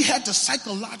about that. He had the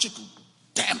psychological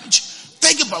damage.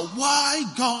 Think about why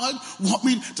God want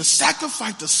me to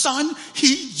sacrifice the son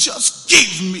he just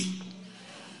gave me.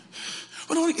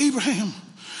 But only Abraham.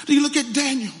 Then you look at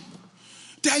Daniel.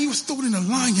 Daniel was thrown in a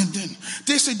lion den.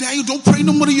 They said, Daniel, don't pray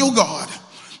no more to your God.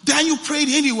 Daniel prayed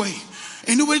anyway. And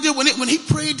you know what they did? When he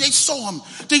prayed, they saw him.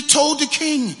 They told the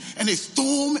king, and they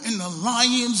threw him in the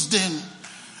lion's den.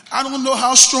 I don't know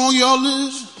how strong y'all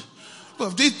is, but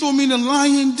if they throw me in the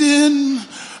lion den,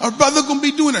 our brother gonna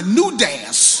be doing a new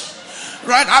dance.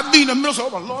 Right? I'd be in the middle, so, oh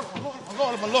my Lord, my Lord, my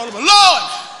Lord, my Lord, my Lord.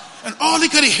 And all they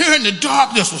could hear in the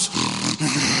darkness was,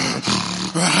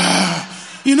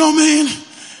 you know, man.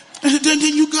 And then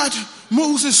you got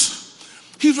Moses.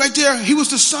 He's right there. He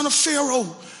was the son of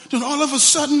Pharaoh. Then all of a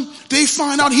sudden, they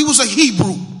find out he was a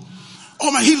Hebrew.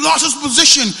 Oh man, he lost his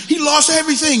position. He lost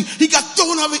everything. He got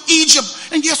thrown out of Egypt.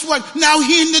 And guess what? Now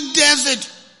he in the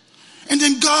desert. And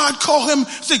then God called him,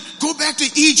 said, go back to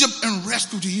Egypt and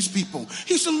rescue these people.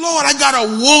 He said, Lord, I got a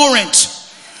warrant.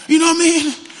 You know what I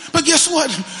mean? But guess what?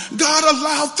 God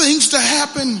allowed things to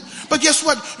happen. But guess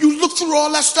what? You look through all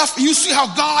that stuff and you see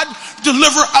how God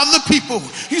delivered other people.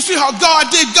 You see how God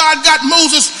did. God got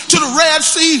Moses to the Red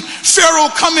Sea.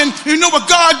 Pharaoh coming. You know what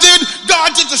God did?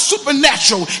 God did the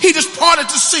supernatural. He just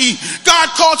parted the sea.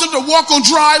 God caused him to walk on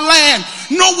dry land.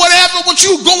 No, whatever what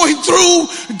you going through,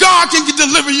 God can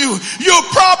deliver you. Your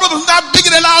problem is not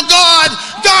bigger than our God.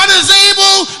 God is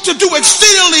able to do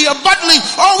exceedingly abundantly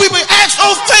all we may ask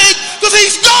or think, because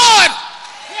he's God.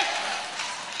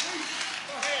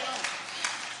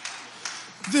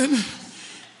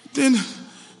 Then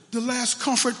the last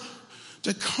comfort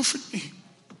that comforted me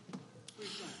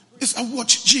is I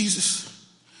watched Jesus.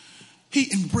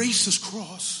 He embraced his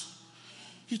cross.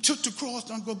 He took the cross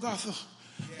down Golgotha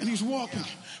and he's walking.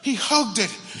 He hugged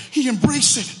it. He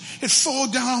embraced it. It fell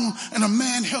down and a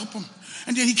man helped him.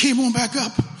 And then he came on back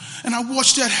up and I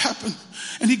watched that happen.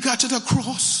 And he got to the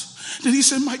cross. Then he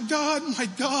said, my God,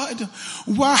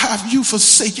 why have you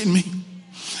forsaken me?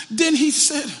 Then he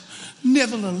said,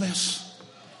 nevertheless.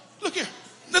 Look here.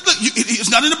 Look, it's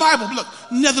not in the Bible. But look,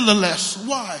 nevertheless.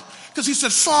 Why? Because he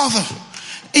said, Father,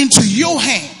 into your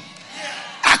hand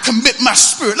I commit my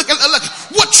spirit. Look,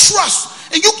 what trust.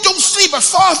 And you don't see, but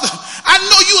Father, I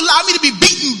know you allow me to be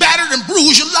beaten, battered, and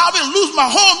bruised. You allow me to lose my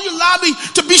home. You allow me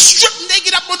to be stripped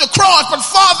naked up on the cross. But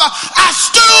Father, I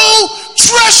still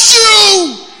trust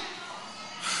you.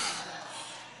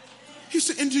 He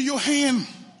said, into your hand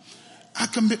I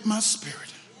commit my spirit.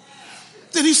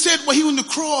 Then he said, while he was on the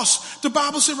cross, the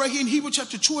Bible said right here in Hebrews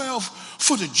chapter 12,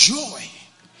 for the joy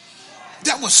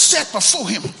that was set before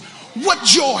him. What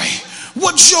joy?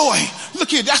 What joy?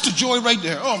 Look here, that's the joy right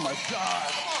there. Oh my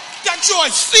God. That joy,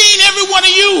 seeing every one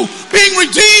of you being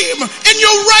redeemed in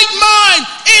your right mind,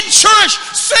 in church,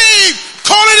 saved,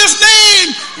 calling his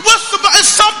name. It's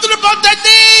something about that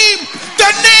name.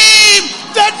 That name.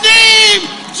 That name.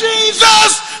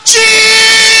 Jesus.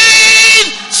 Jesus.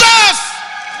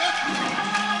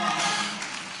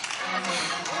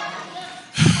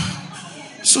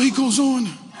 So he goes on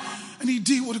and he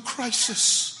dealt with a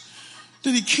crisis.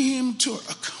 Then he came to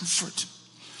a comfort.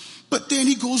 But then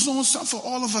he goes on something for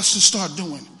all of us to start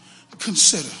doing.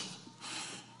 Consider.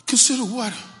 Consider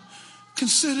what?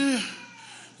 Consider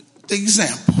the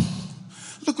example.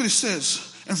 Look what it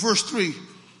says in verse 3.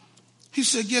 He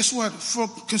said, guess what? For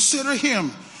consider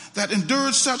him that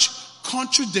endured such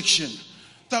contradiction.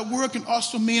 That word can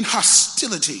also mean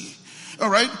hostility. All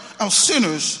right? Our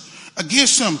sinners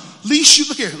against him.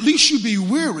 Least you be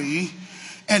weary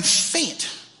and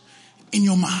faint in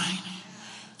your mind.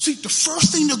 See, the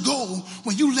first thing to go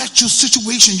when you let your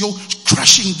situation, your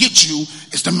crushing get you,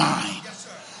 is the mind.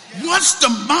 Once the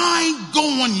mind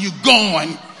going, you're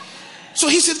going. So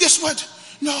he said, guess what?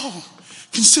 No,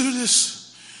 consider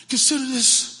this. Consider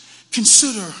this.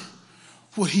 Consider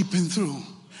what he's been through.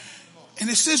 And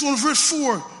it says on verse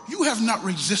 4, you have not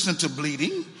resisted to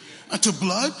bleeding, unto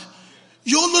blood.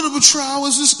 Your little trial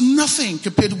is just nothing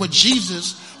compared to what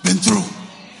Jesus been through.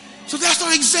 So that's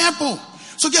our example.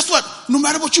 So guess what? No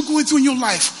matter what you're going through in your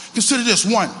life, consider this.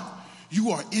 1,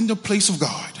 you are in the place of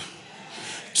God.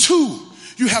 2,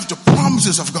 you have the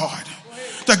promises of God.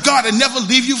 That God will never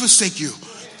leave you, forsake you.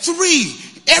 3,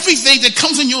 everything that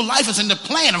comes in your life is in the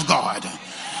plan of God.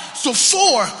 So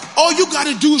 4, all you got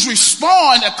to do is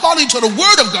respond according to the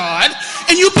word of God,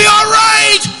 and you'll be all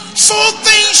right. 4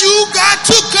 things you got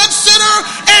to consider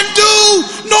and do.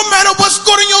 No matter what's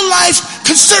going on in your life,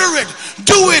 consider it,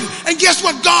 do it, and guess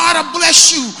what? God will bless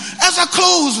you. As I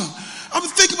close, I'm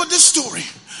thinking about this story.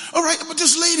 All right, about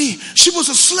this lady. She was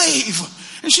a slave.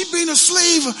 And she being a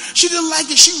slave, she didn't like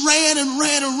it. She ran and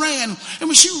ran and ran. And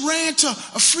when she ran to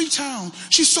a free town,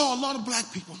 she saw a lot of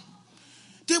black people.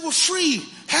 They were free,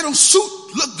 had on suit,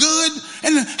 looked good,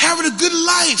 and having a good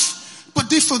life. But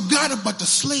they forgot about the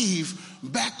slave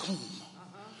back home.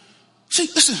 See,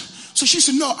 listen. So she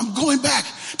said, no, I'm going back.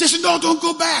 They said, no, don't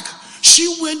go back.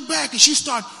 She went back and she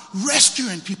started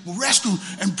rescuing people,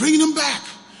 and bringing them back.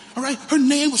 All right. Her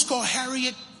name was called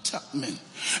Harriet Tubman.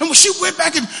 And when she went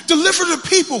back and delivered the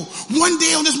people, one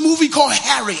day on this movie called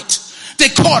Harriet, they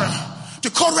caught her. They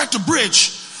caught her at the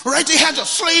bridge. All right, they had a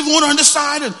slave owner on this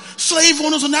side and slave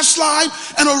owners on that side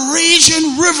and a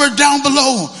raging river down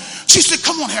below. She said,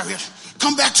 come on, Harriet,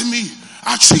 come back to me.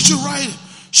 I'll treat you right.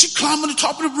 She climbed on the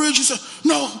top of the bridge. She said,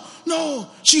 no.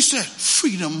 She said,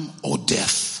 freedom or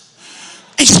death.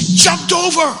 And she jumped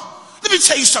over. Let me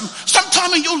tell you something. Sometime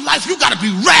in your life, you got to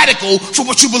be radical for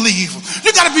what you believe.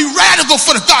 You got to be radical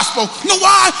for the gospel. You know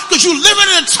why? Because you're living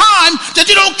in a time that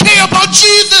you don't care about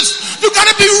Jesus. You got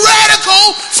to be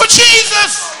radical for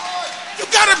Jesus. You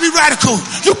got to be radical.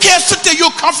 You can't sit there in your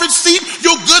comfort seat,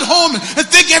 your good home, and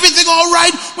think everything all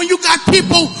right when you got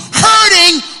people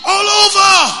hurting all over.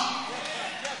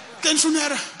 Then from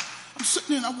that, I'm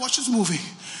sitting there and I watched this movie.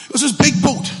 It was this big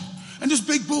boat. And this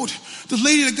big boat, the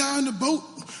lady, the guy in the boat,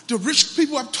 the rich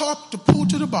people up top, the poor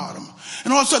to the bottom.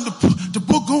 And all of a sudden, the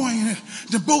boat going, and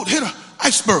the boat hit an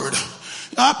iceberg.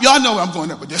 Y'all know where I'm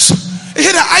going up with this. It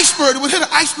hit an iceberg. When it hit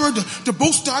an iceberg, the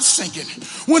boat starts sinking.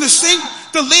 When it sank,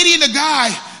 the lady and the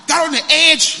guy got on the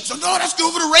edge. So, no, let's go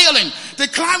over the railing. They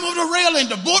climbed over the railing.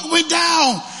 The boat went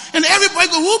down. And everybody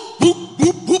go whoop, whoop,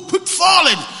 whoop, whoop, whoop,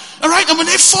 falling. All right? And when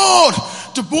they fall,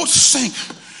 the boat sank.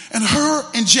 And her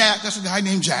and Jack, that's a guy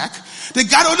named Jack, they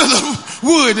got on the little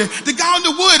wood. They got on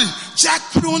the wood, and Jack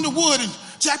put on the wood, and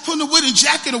Jack put on the wood, and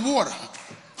Jack in the water,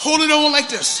 holding on like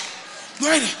this.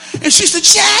 Right? And she said,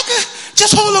 Jack,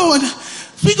 just hold on.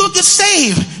 We gonna get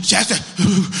saved. Jack said,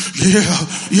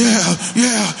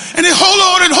 yeah. And they hold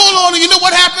on, and you know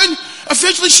what happened?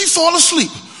 Eventually she fall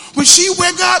asleep. When she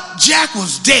woke up, Jack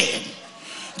was dead.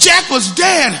 Jack was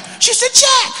dead. She said,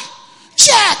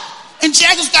 Jack. And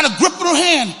Jack has got a grip on her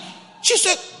hand. She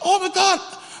said, oh my God,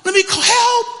 let me call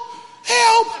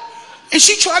help. And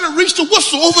she tried to reach the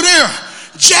whistle over there.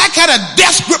 Jack had a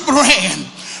death grip on her hand.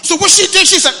 So what she did,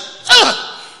 she said,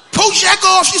 pull Jack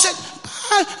off. She said,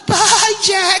 bye,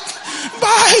 Jack.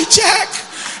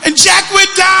 And Jack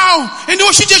went down. And you know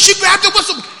what she did? She grabbed the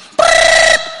whistle.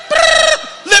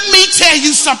 Let me tell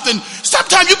you something.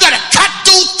 Sometimes you got to cut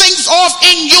those things off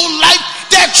in your life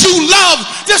that you love.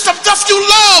 There's some stuff you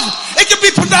love. It can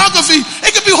be pornography.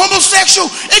 It can be homosexual.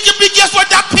 It can be, guess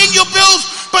what, not paying your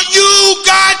bills. But you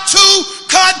got to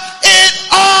cut it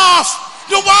off.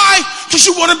 You know why? Because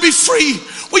you want to be free.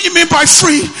 What do you mean by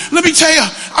free? Let me tell you,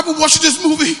 I've been watching this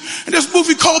movie, and this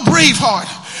movie called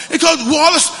Braveheart. It called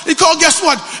Wallace. It called, guess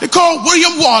what? It called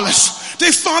William Wallace.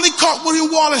 They finally caught William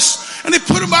Wallace, and they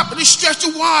put him up, and they stretched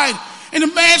him wide. And the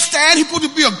man stand, he put to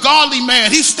be a godly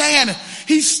man. He stand,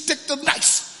 he stick the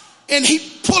knife, and he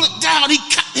pull it down. He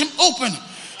cut him open.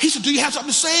 He said, do you have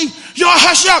something to say? Y'all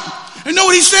hush up. And know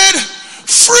what he said?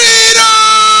 Freedom!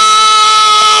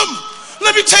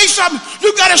 Let me tell you something.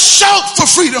 You got to shout for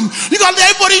freedom. You got to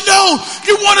let everybody know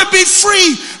you want to be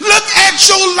free. Look at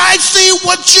your life, see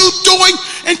what you're doing,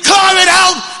 and carve it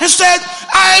out and said,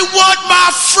 I want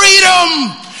my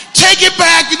freedom. Take it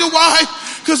back. You know why?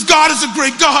 Because God is a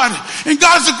great God, and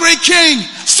God is a great King.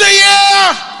 Say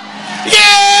yeah.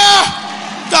 Yeah.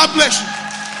 God bless you.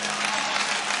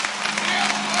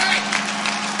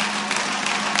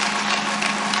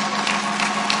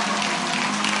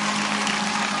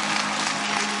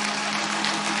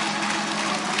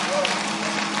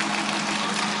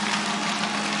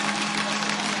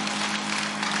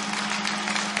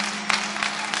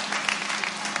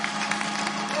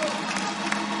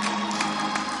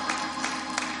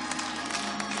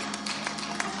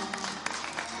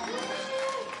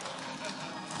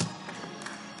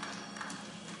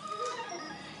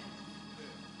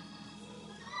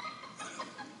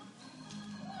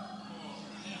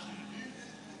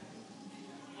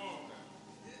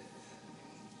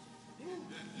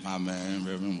 My man,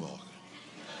 Reverend Walker.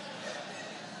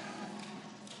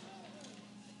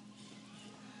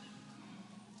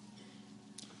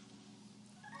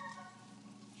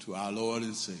 To our Lord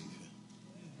and Savior,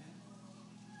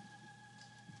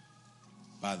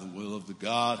 by the will of the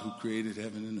God who created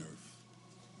heaven and earth,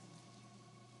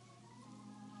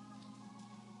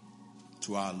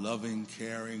 to our loving,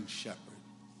 caring shepherd,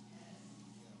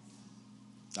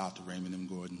 Dr. Raymond M.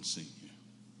 Gordon Sr.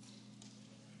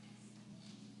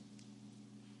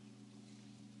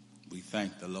 We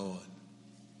thank the Lord.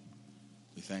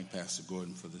 We thank Pastor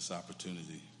Gordon for this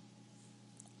opportunity.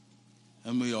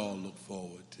 And we all look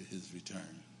forward to his return.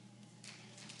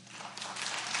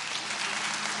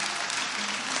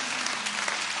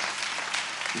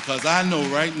 Because I know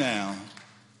right now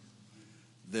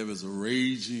there is a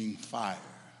raging fire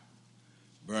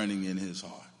burning in his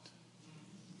heart.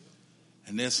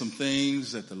 And there's some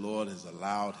things that the Lord has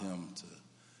allowed him to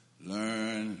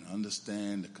learn and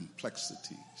understand, the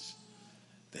complexities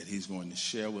that he's going to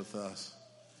share with us,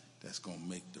 that's going to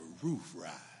make the roof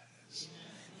rise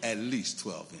at least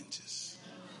 12 inches.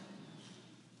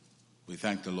 We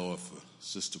thank the Lord for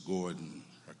Sister Gordon,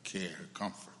 her care, her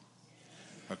comfort,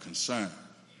 her concern.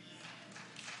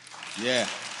 Yeah.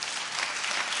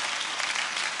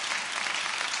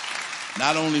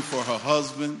 Not only for her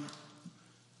husband,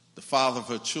 the father of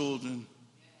her children,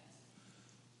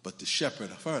 but the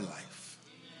shepherd of her life.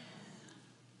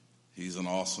 He's an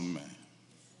awesome man.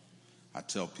 I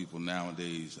tell people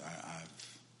nowadays,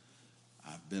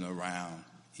 I've been around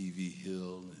E.V.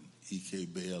 Hill and E.K.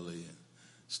 Bailey and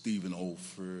Stephen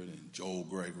Olford and Joel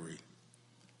Gregory.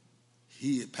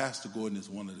 Pastor Gordon is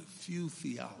one of the few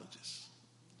theologians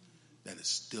that is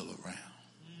still around.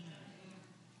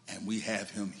 And we have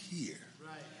him here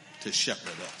to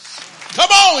shepherd us. Come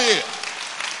on here.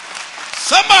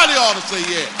 Somebody ought to say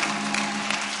yeah.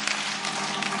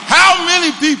 How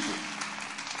many people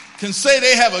can say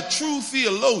they have a true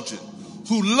theologian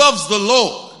who loves the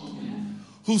Lord,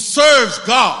 who serves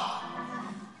God,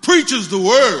 preaches the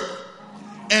word,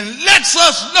 and lets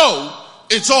us know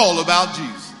it's all about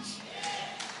Jesus?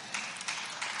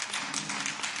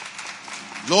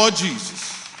 Lord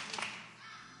Jesus,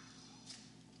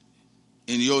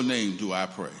 in your name do I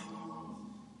pray.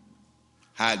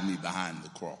 Hide me behind the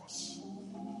cross,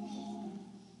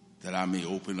 that I may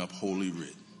open up Holy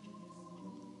Writ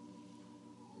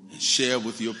and share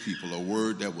with your people a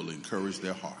word that will encourage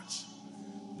their hearts,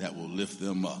 that will lift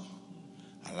them up,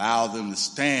 allow them to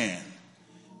stand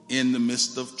in the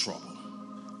midst of trouble.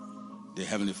 Dear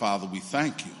Heavenly Father, we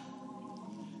thank you.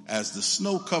 As the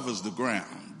snow covers the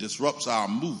ground, disrupts our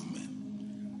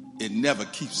movement, it never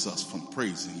keeps us from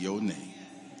praising your name.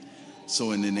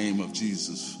 So in the name of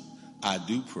Jesus, I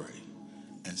do pray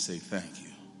and say thank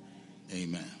you.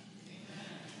 Amen.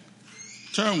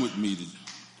 Turn with me to the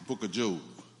book of Job,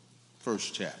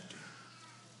 first chapter.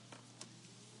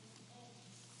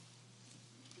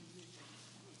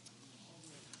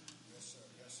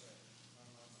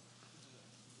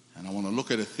 And I want to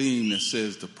look at a theme that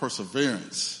says the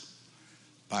perseverance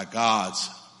by God's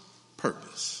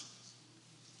purpose.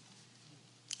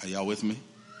 Are y'all with me?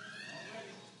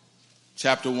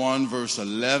 Chapter 1, verse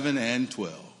 11 and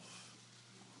 12.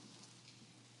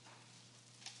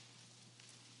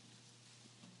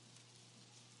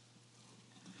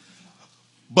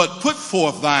 But put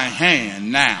forth thy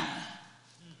hand now,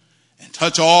 and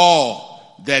touch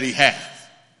all that he hath,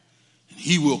 and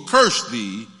he will curse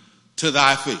thee to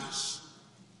thy face.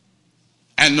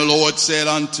 And the Lord said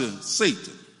unto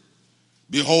Satan,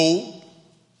 behold,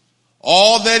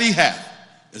 all that he hath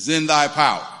is in thy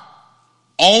power.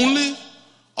 Only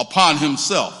upon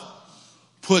himself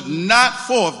put not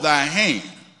forth thy hand.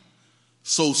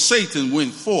 So Satan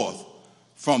went forth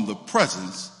from the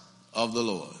presence of the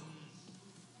Lord.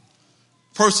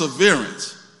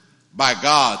 Perseverance by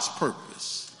God's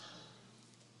purpose.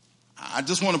 I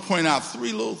just want to point out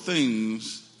three little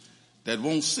things that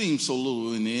won't seem so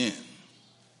little in the end.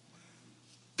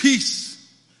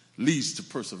 Peace leads to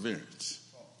perseverance.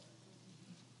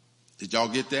 Did y'all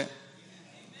get that?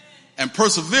 And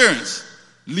perseverance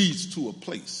leads to a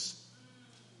place.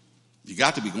 You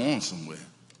got to be going somewhere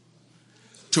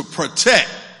to protect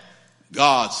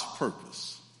God's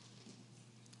purpose.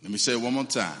 Let me say it one more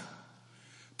time.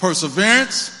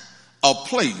 Perseverance, a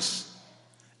place,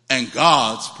 and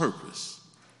God's purpose.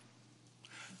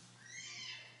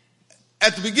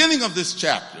 At the beginning of this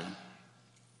chapter,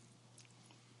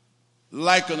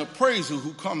 like an appraiser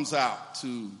who comes out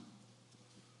to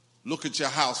look at your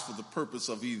house for the purpose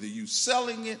of either you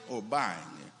selling it or buying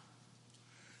it,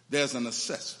 there's an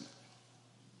assessment.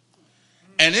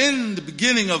 And in the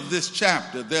beginning of this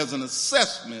chapter, there's an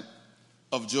assessment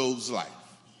of Job's life.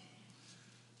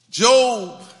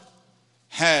 Job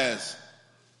has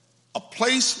a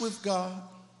place with God.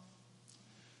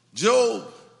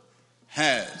 Job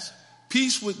has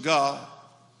peace with God.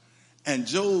 And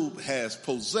Job has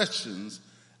possessions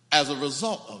as a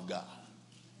result of God.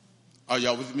 Are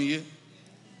y'all with me here?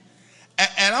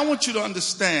 And I want you to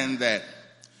understand that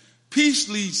peace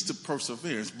leads to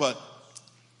perseverance, but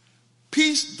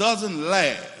peace doesn't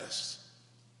last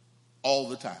all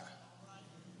the time.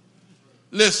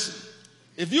 Listen,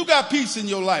 if you got peace in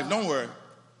your life, don't worry.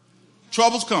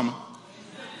 Trouble's coming.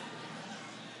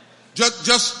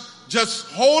 Just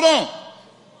hold on.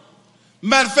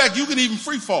 Matter of fact, you can even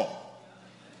free fall.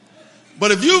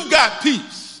 But if you've got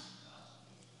peace,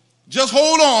 just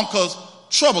hold on, because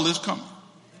trouble is coming.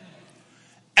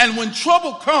 And when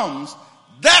trouble comes,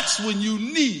 that's when you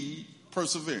need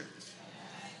perseverance.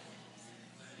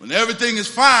 When everything is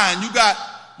fine, you got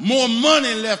more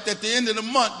money left at the end of the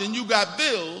month than you got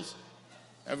bills,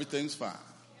 everything's fine.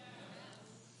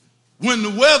 When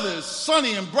the weather is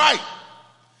sunny and bright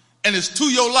and it's to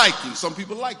your liking, some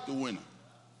people like the winter.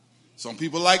 Some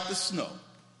people like the snow.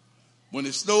 When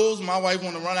it snows, my wife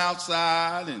want to run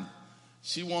outside and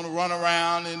she want to run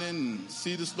around and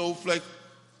see the snowflake.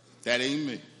 That ain't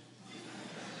me.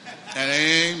 That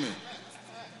ain't me.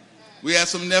 We had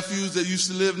some nephews that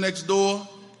used to live next door.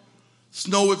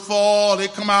 Snow would fall. They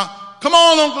come out. Come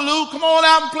on, Uncle Lou. Come on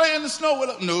out and play in the snow with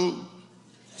us. No.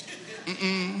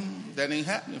 That ain't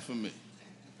happening for me.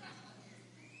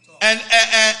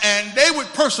 And they would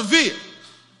persevere.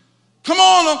 Come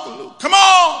on, Uncle Lou. Come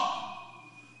on.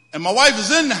 And my wife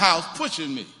is in the house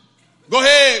pushing me. Go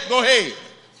ahead, go ahead.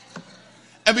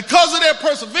 And because of their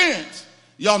perseverance,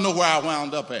 y'all know where I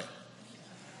wound up at.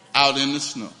 Out in the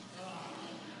snow.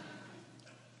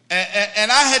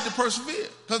 And I had to persevere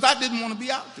because I didn't want to be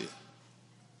out there.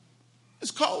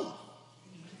 It's cold.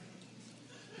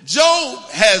 Job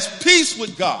has peace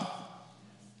with God.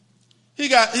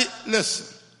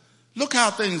 Listen, look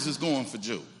how things is going for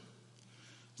Job.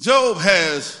 Job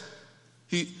has,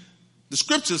 the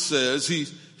scripture says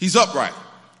he's upright.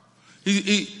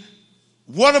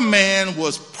 What a man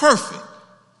was perfect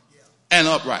and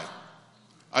upright.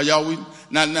 Are y'all with me?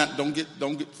 Now, don't get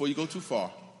before you go too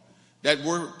far. That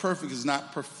word perfect is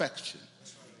not perfection.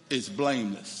 It's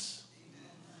blameless.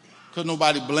 Could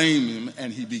nobody blame him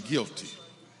and he be guilty.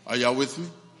 Are y'all with me?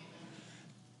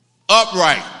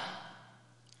 Upright.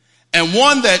 And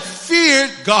one that feared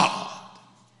God.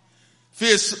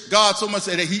 Feared God so much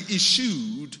that he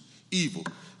eschewed evil.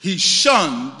 He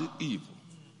shunned evil.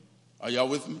 Are y'all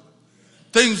with me?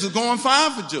 Things are going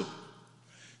fine for Job.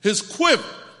 His quiver,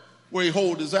 where he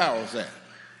hold his arrows at,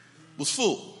 was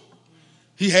full.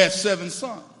 He had 7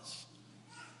 sons,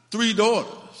 3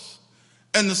 daughters,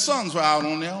 and the sons were out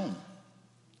on their own.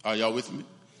 Are y'all with me?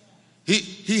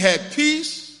 He had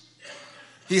peace,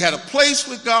 he had a place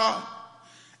with God,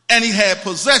 and he had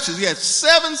possessions. He had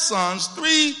 7 sons,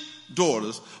 3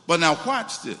 daughters, but now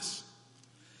watch this.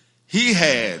 He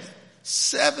had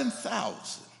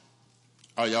 7,000.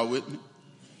 Are y'all with me?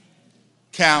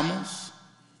 Camels.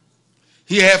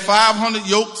 He had 500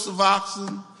 yokes of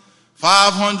oxen,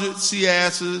 500 sea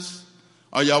asses.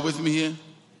 Are y'all with me here?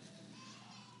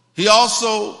 He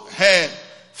also had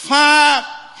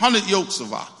 500 yokes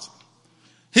of oxen.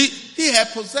 He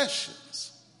had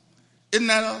possessions. Isn't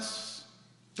that us?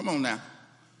 Come on now.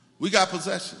 We got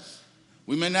possessions.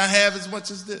 We may not have as much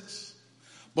as this,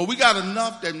 but we got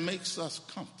enough that makes us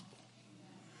comfortable.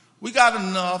 We got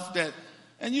enough that,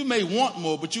 and you may want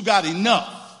more, but you got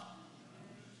enough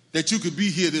that you could be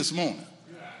here this morning.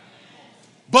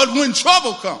 But when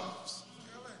trouble comes,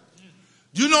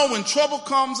 you know, when trouble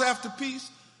comes after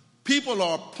peace, people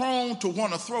are prone to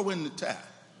want to throw in the towel.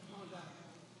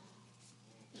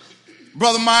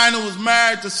 Brother Minor was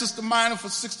married to Sister Minor for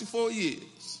 64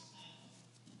 years.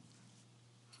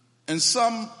 And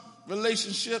some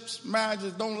relationships,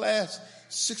 marriages don't last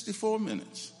 64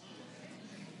 minutes.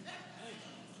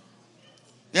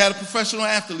 They had a professional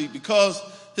athlete because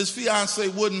his fiance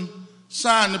wouldn't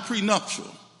sign the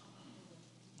prenuptial.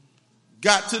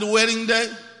 Got to the wedding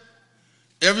day.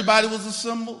 Everybody was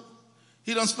assembled.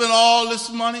 He done spent all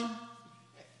this money.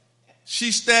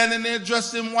 She's standing there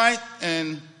dressed in white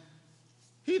and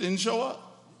he didn't show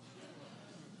up.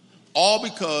 All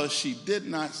because she did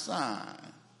not sign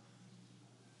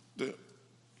the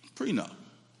prenup.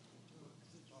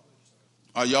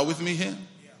 Are y'all with me here?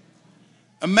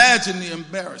 Imagine the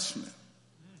embarrassment.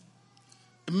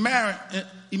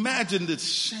 Imagine the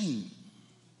shame.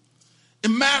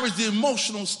 Imagine the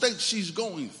emotional state she's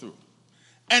going through.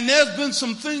 And there's been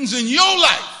some things in your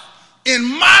life, in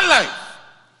my life.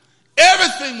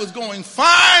 Everything was going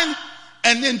fine,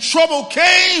 and then trouble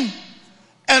came,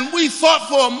 and we thought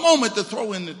for a moment to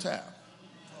throw in the towel.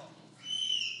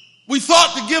 We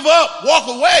thought to give up, walk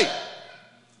away.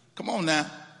 Come on now.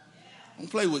 Don't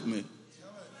play with me.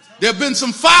 There have been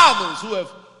some fathers who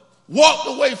have walked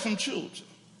away from children.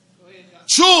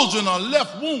 Children are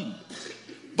left wounded,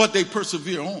 but they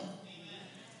persevere on.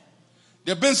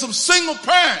 There have been some single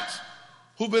parents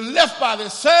who've been left by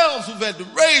themselves, who've had to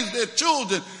raise their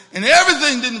children, and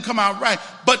everything didn't come out right,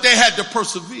 but they had to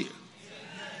persevere.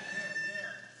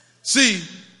 See,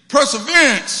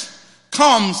 perseverance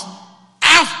comes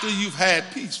after you've had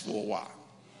peace for a while.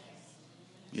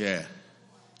 Yeah.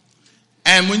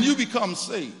 And when you become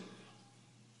saved,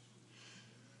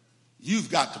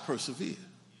 you've got to persevere.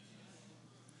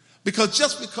 Because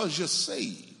just because you're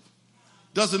saved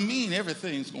doesn't mean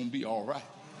everything's going to be all right.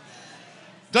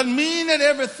 Doesn't mean that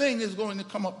everything is going to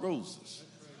come up roses.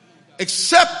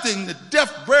 Accepting the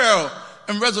death, burial,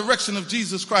 and resurrection of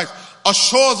Jesus Christ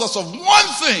assures us of one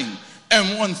thing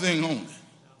and one thing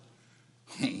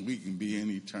only. We can be in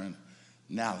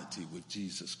eternality with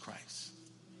Jesus Christ.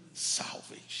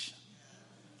 Salvation.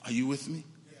 Are you with me?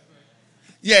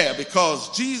 Yeah, because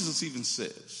Jesus even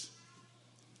says,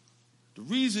 the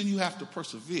reason you have to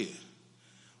persevere,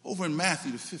 over in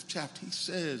Matthew, the 5th chapter, he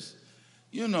says,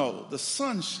 you know, the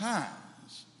sun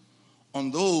shines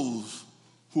on those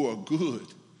who are good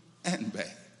and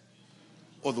bad.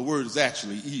 Or the word is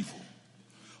actually evil.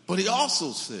 But he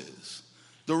also says,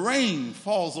 the rain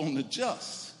falls on the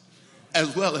just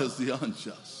as well as the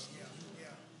unjust.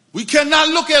 We cannot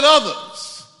look at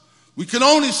others. We can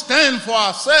only stand for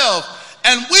ourselves.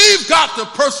 And we've got to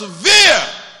persevere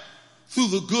through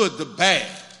the good, the bad.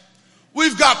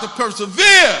 We've got to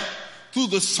persevere through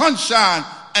the sunshine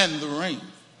and the rain.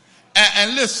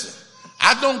 And listen,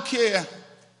 I don't care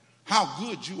how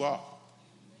good you are.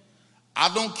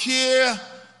 I don't care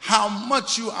how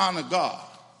much you honor God.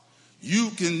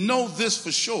 You can know this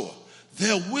for sure.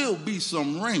 There will be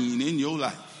some rain in your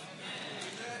life.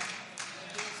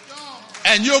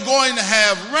 And you're going to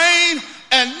have rain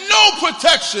and no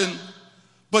protection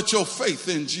but your faith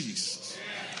in Jesus.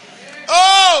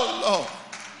 Oh, Lord.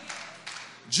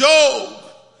 Job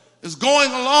is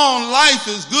going along. Life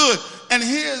is good. And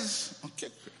here's a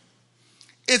kicker.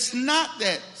 It's not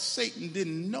that Satan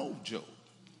didn't know Job.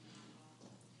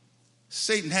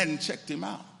 Satan hadn't checked him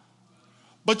out.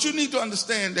 But you need to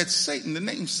understand that Satan, the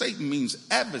name Satan means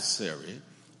adversary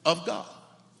of God.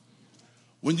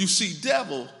 When you see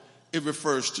devil, it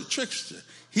refers to trickster.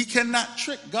 He cannot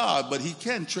trick God, but he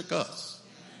can trick us.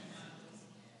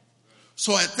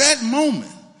 So at that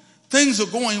moment, things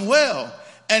are going well,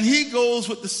 and he goes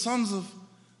with the sons of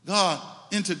God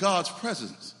into God's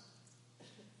presence.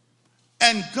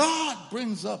 And God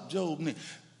brings up Job's name.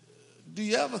 Do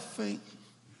you ever think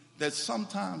that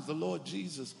sometimes the Lord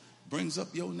Jesus brings up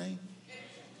your name?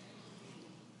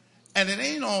 And it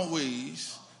ain't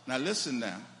always, now listen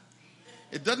now,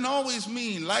 it doesn't always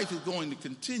mean life is going to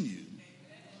continue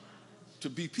to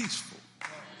be peaceful.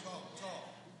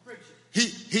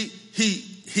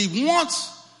 He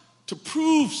wants to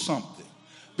prove something,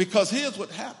 because here's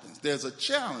what happens. There's a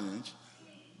challenge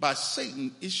by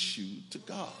Satan issued to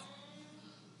God.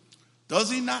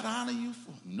 Does he not honor you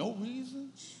for no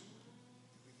reason?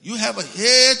 You have a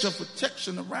hedge of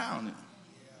protection around him.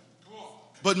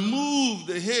 But move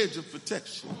the hedge of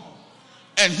protection,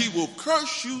 and he will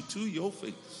curse you to your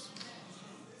face.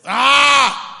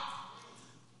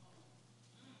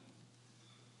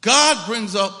 God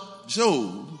brings up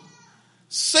Job.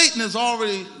 Satan is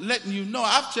already letting you know,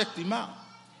 I've checked him out.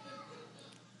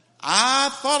 I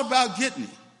thought about getting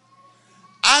him.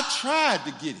 I tried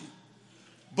to get him.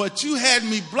 But you had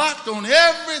me blocked on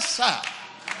every side.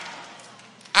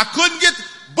 I couldn't get,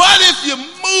 but if you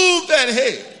move that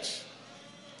hedge,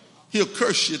 he'll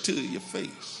curse you to your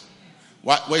face.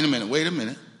 Wait a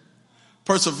minute.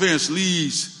 Perseverance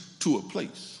leads to a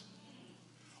place.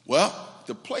 Well,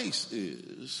 the place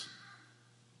is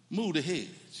move the hedge.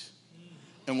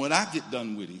 And when I get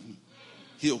done with him,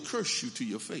 he'll curse you to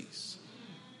your face.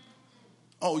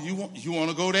 Oh, you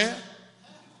want to go there?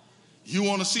 You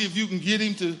want to see if you can get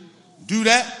him to do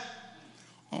that?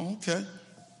 Oh, okay.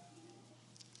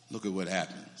 Look at what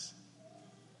happens.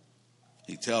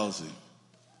 He tells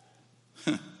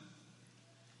him,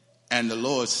 and the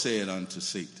Lord said unto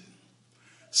Satan.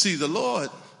 See, the Lord,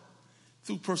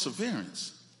 through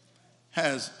perseverance,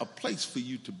 has a place for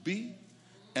you to be,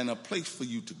 and a place for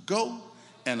you to go,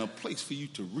 and a place for you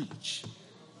to reach.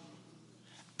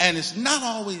 And it's not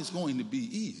always going to be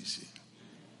easy.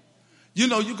 You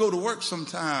know, you go to work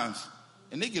sometimes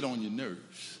and they get on your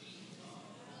nerves.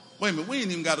 Wait a minute, we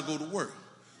ain't even got to go to work.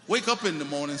 Wake up in the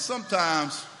morning,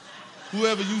 sometimes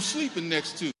whoever you sleeping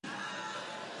next to.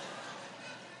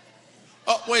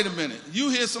 Oh, wait a minute. You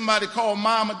hear somebody call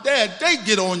mom or dad, they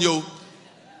get on your.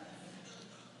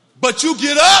 But you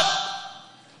get up,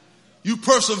 you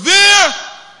persevere,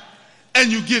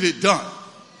 and you get it done.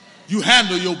 You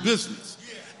handle your business.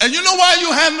 And you know why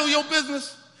you handle your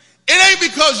business? It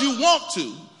ain't because you want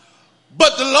to,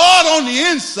 but the Lord on the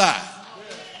inside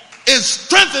is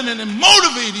strengthening and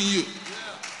motivating you.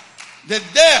 That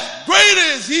there,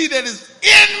 greater is he that is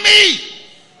in me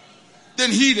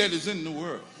than he that is in the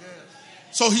world.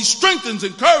 So he strengthens,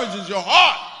 encourages your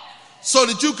heart so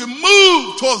that you can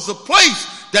move towards the place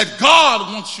that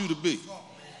God wants you to be.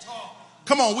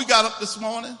 Come on, we got up this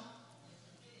morning.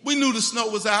 We knew the snow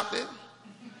was out there.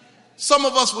 Some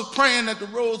of us were praying that the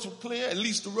roads were clear, at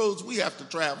least the roads we have to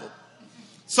travel.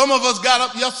 Some of us got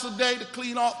up yesterday to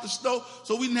clean off the snow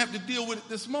so we didn't have to deal with it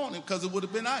this morning because it would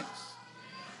have been ice.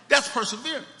 That's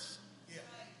perseverance.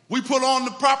 We put on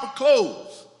the proper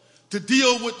clothes to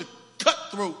deal with the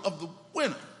cutthroat of the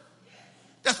winter.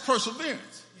 That's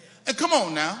perseverance. And come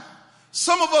on now.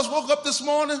 Some of us woke up this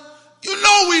morning, you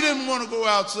know we didn't want to go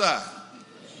outside.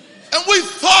 And we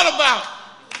thought about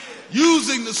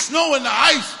using the snow and the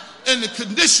ice and the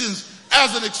conditions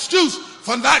as an excuse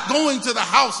for not going to the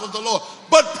house of the Lord.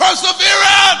 But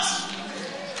perseverance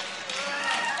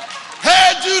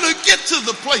had you to get to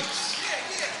the place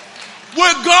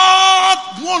where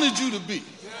God wanted you to be.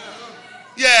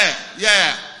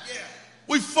 Yeah.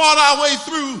 We fought our way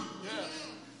through,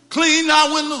 cleaned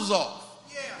our windows off,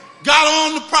 got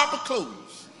on the proper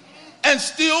clothes, and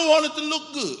still wanted to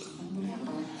look good.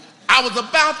 I was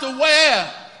about to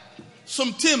wear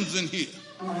some Timbs in here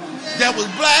that was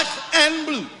black and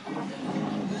blue.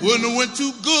 Wouldn't have went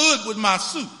too good with my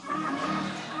suit.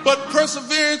 But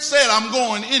perseverance said, I'm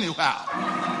going anyhow.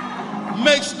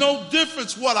 Makes no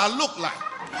difference what I look like.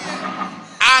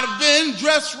 I'd have been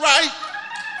dressed right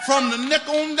from the neck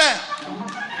on down.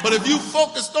 But if you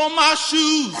focused on my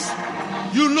shoes,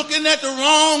 you're looking at the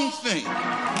wrong thing.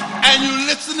 And you're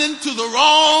listening to the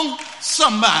wrong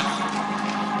somebody.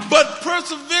 But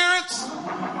perseverance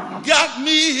got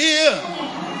me here.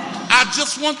 I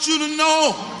just want you to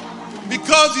know,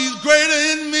 because he's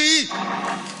greater in me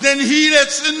than he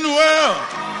that's in the world,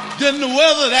 than the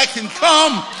weather that can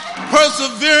come,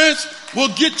 perseverance will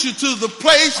get you to the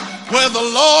place where the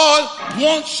Lord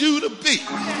wants you to be.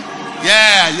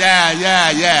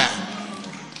 Yeah.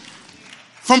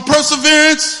 From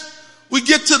perseverance, we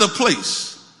get to the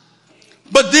place.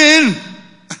 But then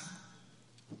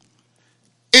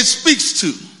it speaks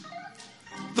to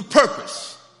the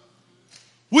purpose.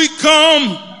 We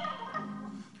come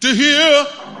to hear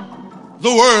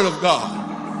the word of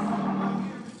God.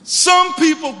 Some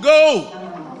people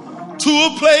go to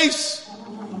a place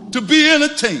to be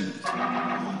entertained.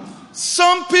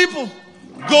 Some people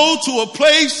go to a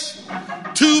place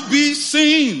to be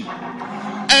seen.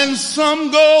 And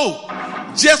some go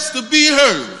just to be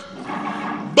heard.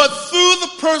 But through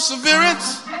the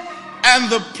perseverance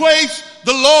and the place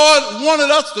the Lord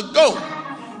wanted us to go,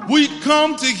 we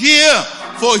come to hear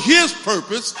for his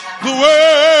purpose the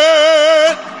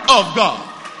word of God.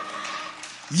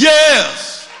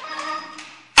 Yes.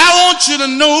 I want you to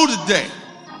know today,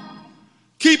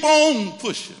 keep on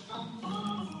pushing.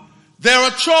 There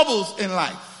are troubles in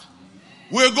life.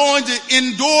 We're going to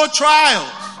endure trials.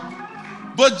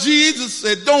 But Jesus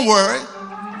said, don't worry,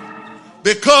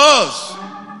 because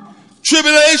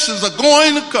tribulations are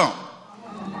going to come.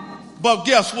 But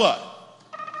guess what?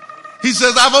 He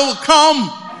says, I've overcome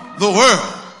the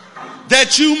world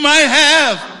that you might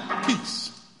have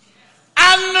peace.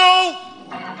 I know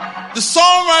the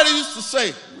songwriter used to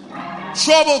say,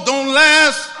 trouble don't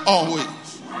last always.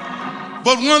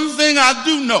 But one thing I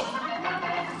do know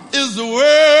is the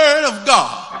word of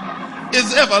God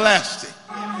is everlasting.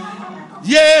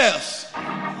 Yes,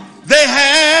 they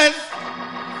had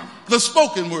the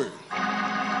spoken word.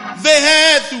 They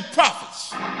had through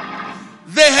prophets.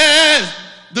 They had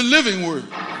the living word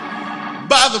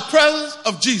by the presence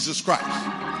of Jesus Christ.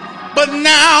 But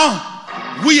now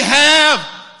we have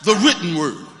the written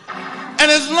word. And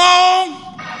as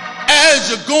long as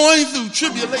you're going through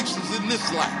tribulations in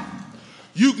this life,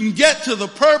 you can get to the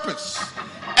purpose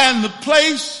and the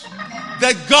place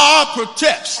that God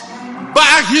protects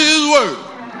by his word.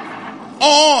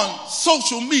 On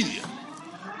social media,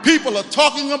 people are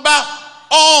talking about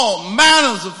all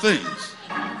manners of things,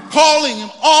 calling him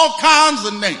all kinds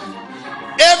of names.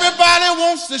 Everybody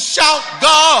wants to shout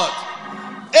God.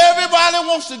 Everybody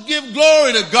wants to give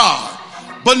glory to God.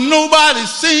 but nobody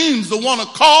seems to want to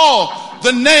call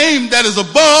the name that is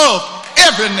above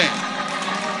every name.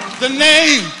 The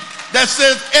name that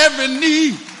says every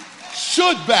knee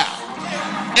should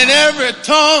bow and every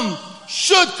tongue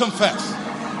should confess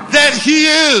that he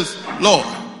is Lord.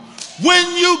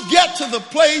 When you get to the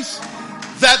place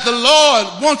that the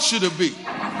Lord wants you to be,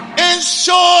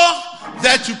 ensure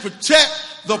that you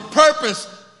protect the purpose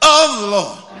of the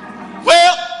Lord.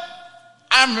 Well,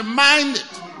 I'm reminded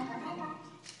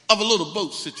of a little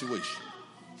boat situation.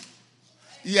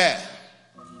 Yeah.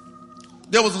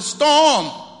 There was a storm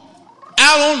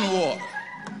out on the water.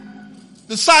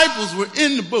 Disciples were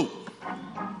in the boat.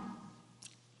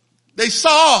 They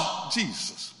saw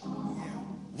Jesus.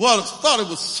 Well, thought it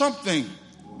was something,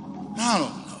 I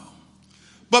don't know.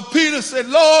 But Peter said,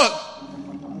 Lord,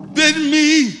 bid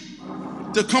me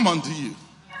to come unto you.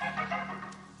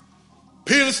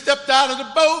 Peter stepped out of the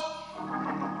boat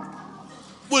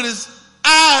with his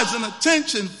eyes and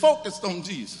attention focused on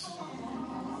Jesus.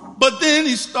 But then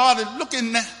he started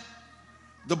looking at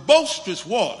the boisterous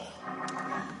water,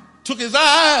 took his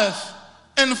eyes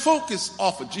and the focus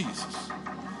off of Jesus,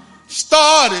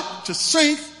 started to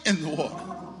sink in the water.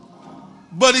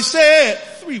 But he said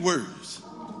 3 words: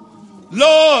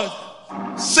 Lord,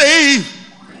 save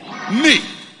me.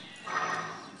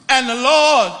 And the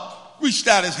Lord reached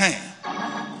out his hand.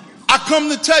 I come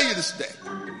to tell you this day,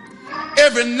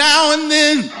 every now and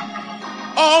then,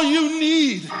 all you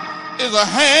need is a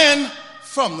hand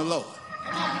from the Lord.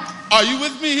 Are you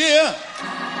with me here?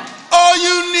 All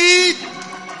you need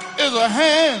is a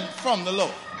hand from the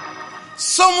Lord.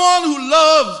 Someone who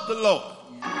loves the Lord.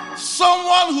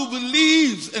 Someone who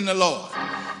believes in the Lord.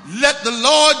 Let the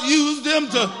Lord use them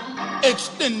to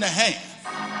extend the hand.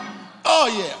 Oh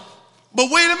yeah. But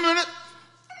wait a minute.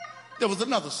 There was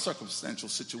another circumstantial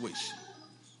situation.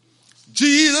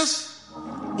 Jesus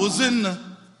was in the,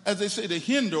 as they say, the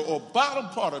hinder or bottom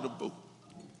part of the boat.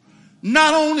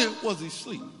 Not only was he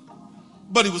asleep,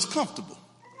 but he was comfortable.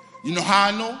 You know how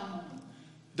I know?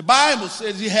 The Bible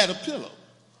says he had a pillow.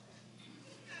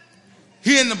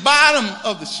 He in the bottom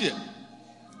of the ship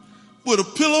with a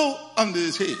pillow under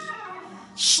his head,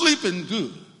 sleeping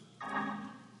good.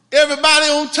 Everybody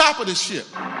on top of the ship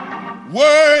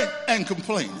worried and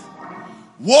complaining.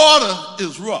 Water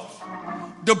is rough.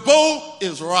 The boat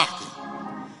is rocking.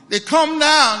 They come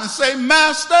down and say,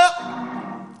 Master,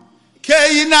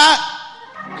 care ye not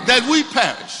that we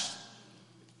perish?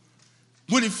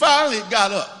 When he finally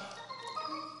got up,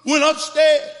 went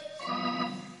upstairs,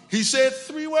 he said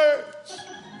 3 words: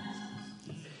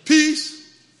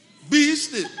 peace, be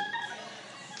still.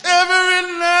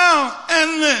 Every now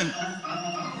and then,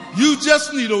 you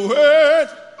just need a word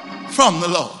from the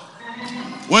Lord.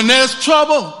 When there's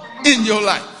trouble in your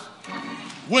life,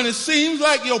 when it seems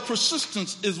like your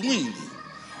persistence is waning,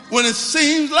 when it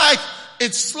seems like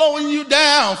it's slowing you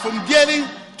down from getting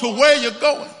to where you're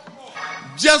going,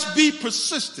 just be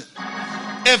persistent.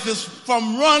 If it's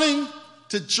from running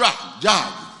to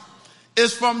jogging,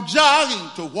 it's from jogging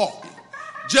to walking,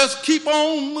 just keep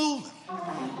on moving,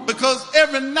 because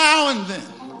every now and then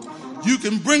you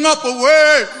can bring up a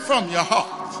word from your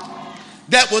heart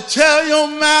that will tell your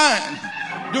mind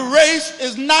the race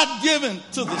is not given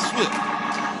to the swift.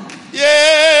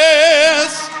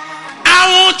 Yes,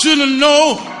 I want you to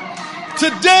know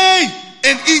today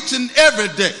and each and every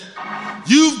day,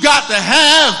 you've got to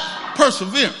have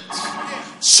perseverance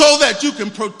so that you can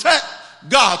protect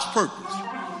God's purpose.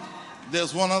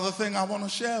 There's one other thing I want to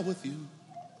share with you.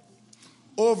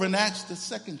 Over in Acts, the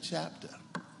 2nd chapter,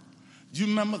 do you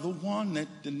remember the one that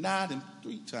denied him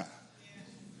 3 times?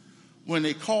 When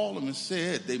they called him and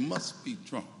said they must be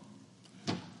drunk,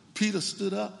 Peter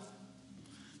stood up,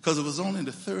 because it was only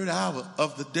the 3rd hour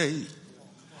of the day.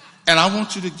 And I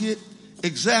want you to get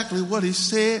exactly what he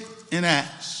said in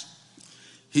Acts.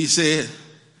 He said,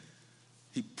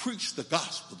 he preached the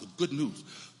gospel, the good news,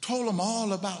 told them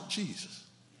all about Jesus.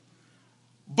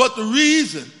 But the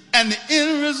reason and the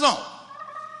end result,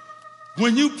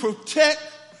 when you protect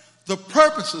the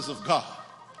purposes of God,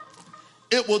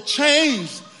 it will change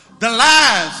the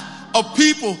lives of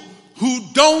people who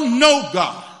don't know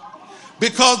God.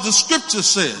 Because the scripture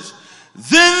says,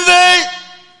 then they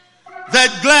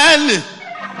that gladly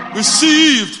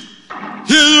received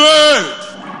his word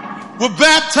were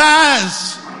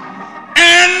baptized,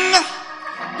 and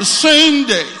the same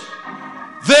day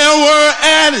there were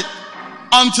added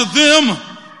unto them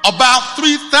about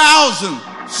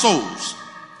 3,000 souls.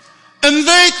 And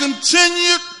they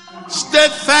continued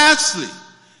steadfastly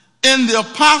in the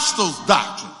apostles'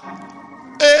 doctrine,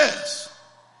 yes,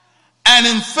 and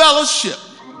in fellowship,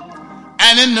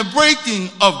 and in the breaking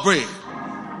of bread,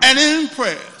 and in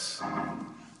prayers.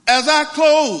 As I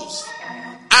close,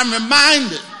 I'm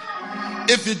reminded,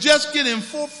 if you just get in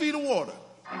 4 feet of water,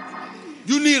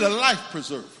 you need a life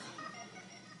preserver.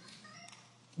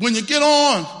 When you get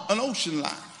on an ocean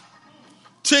liner,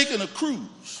 taking a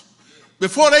cruise,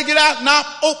 before they get out in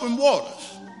open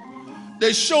waters,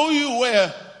 they show you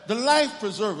where the life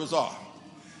preservers are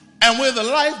and where the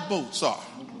lifeboats are.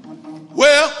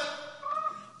 Well,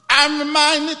 I'm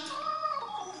reminded,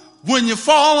 when you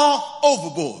fall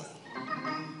overboard,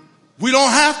 we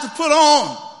don't have to put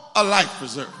on a life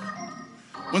preserver.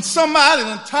 When somebody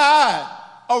done tied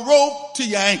a rope to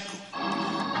your ankle,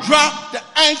 drop the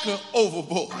anchor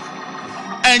overboard,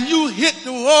 and you hit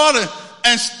the water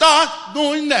and start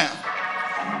going down,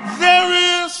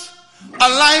 there is a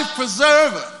life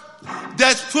preserver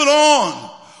that's put on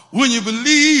when you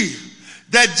believe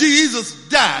that Jesus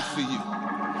died for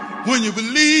you, when you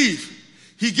believe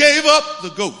he gave up the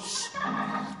ghost,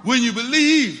 when you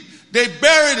believe they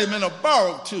buried him in a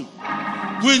borrowed tomb,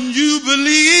 when you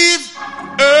believe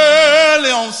early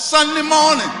on Sunday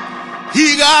morning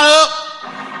he got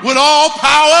up with all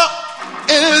power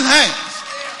in his hands.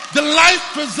 The life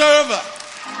preserver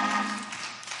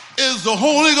is the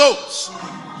Holy Ghost.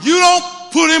 You don't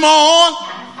put him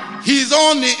on, he's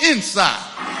on the inside.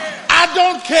 I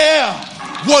don't care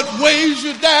what weighs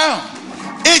you down.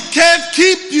 It can't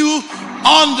keep you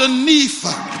underneath.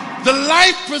 The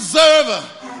life preserver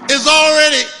is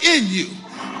already in you.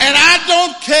 And I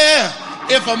don't care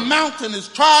if a mountain is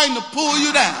trying to pull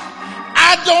you down.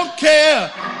 I don't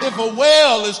care if a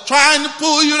whale is trying to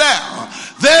pull you down.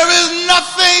 There is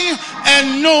nothing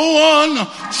and no one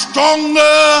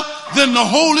stronger than the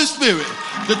Holy Spirit,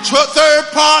 the third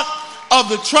part of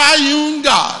the triune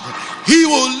God. He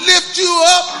will lift you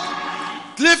up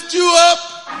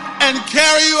and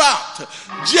carry you out.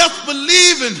 Just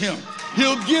believe in him.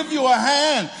 He'll give you a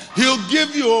hand. He'll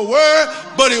give you a word,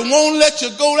 but he won't let you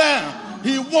go down.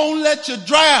 He won't let you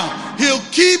drown. He'll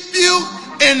keep you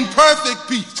in perfect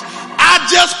peace. I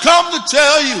just come to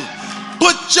tell you,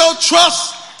 put your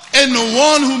trust in the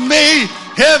one who made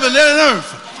heaven and earth.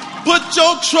 Put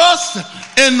your trust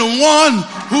in the one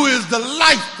who is the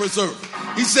life preserver.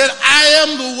 He said, I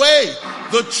am the way,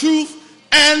 the truth,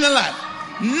 and the life.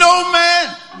 No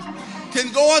man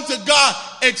can go unto God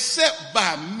except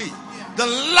by me. The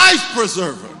life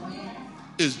preserver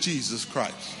is Jesus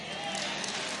Christ.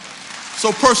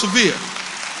 So persevere.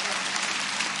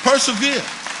 Persevere.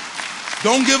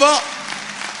 Don't give up.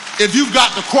 If you've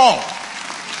got to crawl,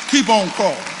 keep on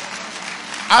crawling.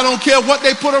 I don't care what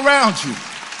they put around you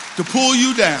to pull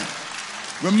you down.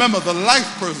 Remember, the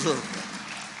life preserver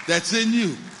that's in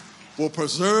you will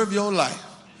preserve your life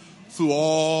through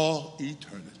all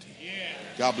eternity.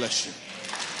 God bless you.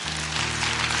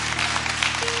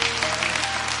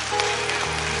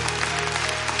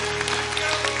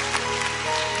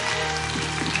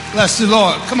 Bless the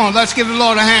Lord. Come on, let's give the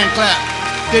Lord a hand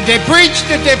clap. Did they preach?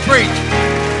 Did they preach?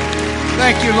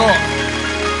 Thank you, Lord.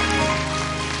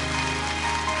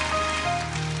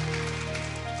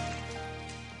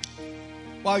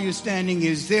 While you're standing,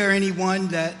 is there anyone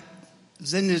that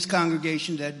is in this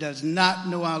congregation that does not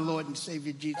know our Lord and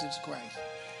Savior Jesus Christ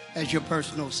as your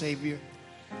personal Savior?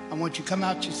 I want you to come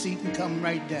out your seat and come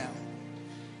right down.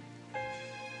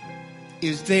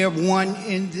 Is there one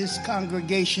in this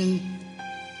congregation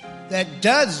that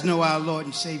does know our Lord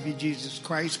and Savior Jesus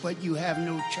Christ, but you have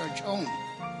no church home?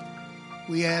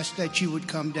 We ask that you would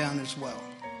come down as well.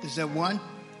 Is there one?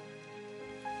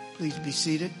 Please be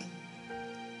seated.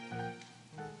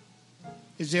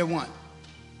 Is there one?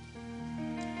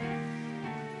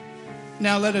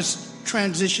 Now let us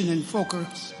transition and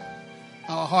focus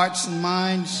our hearts and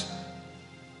minds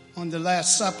on the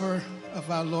Last Supper of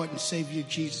our Lord and Savior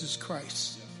Jesus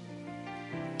Christ.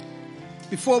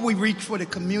 Before we reach for the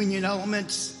communion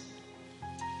elements,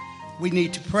 we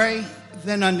need to pray,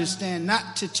 then understand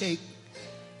not to take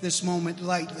this moment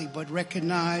lightly, but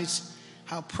recognize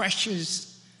how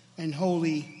precious and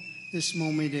holy this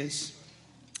moment is.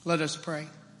 Let us pray.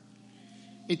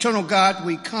 Eternal God,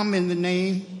 we come in the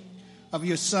name of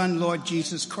your Son, Lord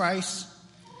Jesus Christ,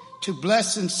 to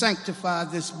bless and sanctify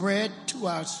this bread to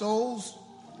our souls,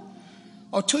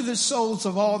 or to the souls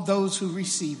of all those who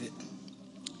receive it.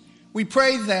 We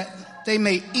pray that they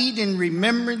may eat in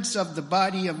remembrance of the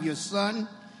body of your Son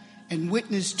and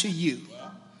witness to you.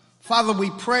 Father, we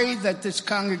pray that this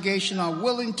congregation are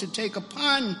willing to take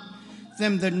upon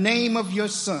them the name of your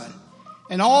Son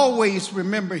and always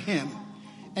remember him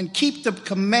and keep the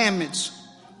commandments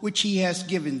which he has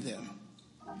given them,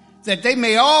 that they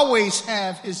may always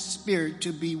have his Spirit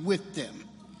to be with them.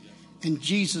 In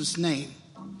Jesus' name,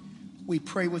 we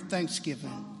pray with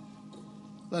thanksgiving.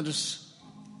 Let us,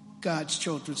 God's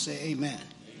children, say amen.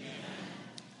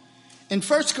 In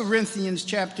 1 Corinthians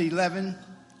chapter 11,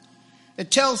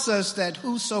 it tells us that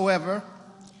whosoever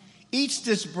eats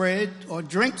this bread or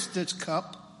drinks this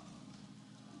cup,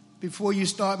 before you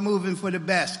start moving for the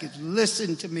basket,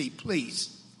 listen to me,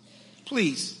 please.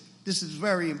 Please, this is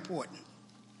very important.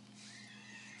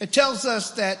 It tells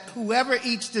us that whoever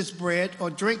eats this bread or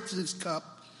drinks this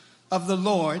cup of the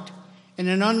Lord in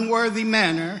an unworthy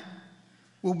manner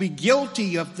will be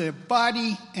guilty of the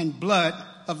body and blood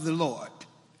of the Lord.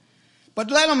 But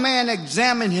let a man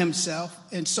examine himself,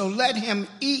 and so let him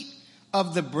eat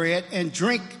of the bread and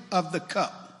drink of the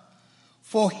cup.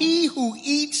 For he who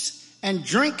eats and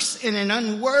drinks in an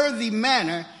unworthy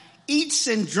manner eats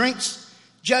and drinks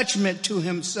judgment to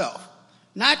himself,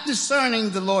 not discerning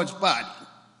the Lord's body.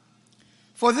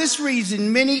 For this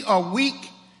reason many are weak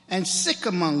and sick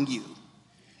among you,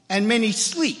 and many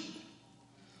sleep.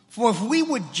 For if we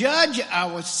would judge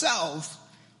ourselves,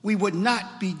 we would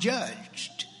not be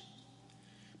judged.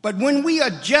 But when we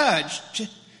are judged,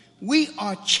 we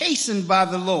are chastened by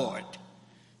the Lord,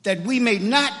 that we may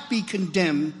not be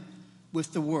condemned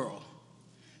with the world.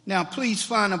 Now, please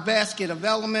find a basket of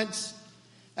elements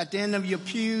at the end of your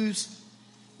pews,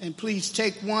 and please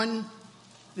take one.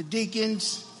 The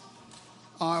deacons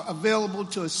are available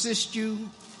to assist you.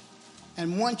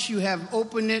 And once you have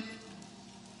opened it,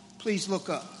 please look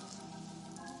up.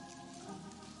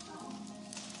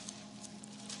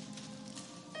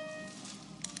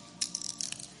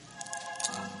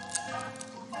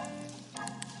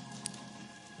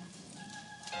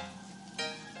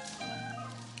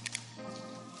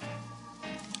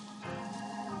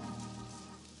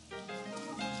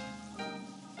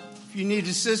 If you need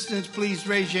assistance, please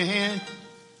raise your hand.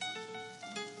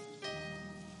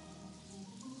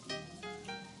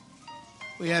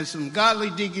 We have some godly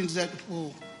deacons that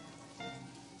will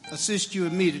assist you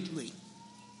immediately.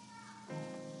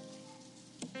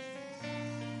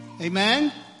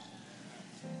 Amen?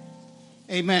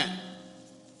 Amen.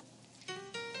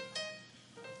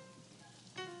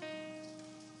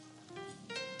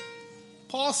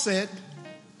 Paul said,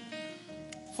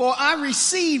 "For I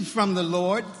received from the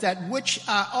Lord that which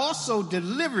I also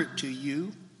delivered to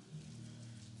you,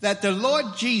 that the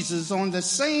Lord Jesus, on the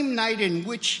same night in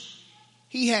which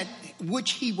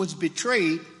he was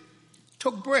betrayed,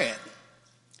 took bread.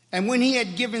 And when he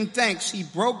had given thanks, he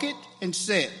broke it and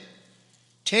said,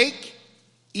 'Take,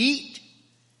 eat,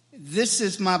 this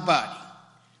is my body,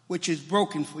 which is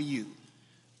broken for you.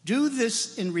 Do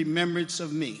this in remembrance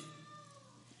of me.'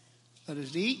 Let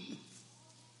us eat."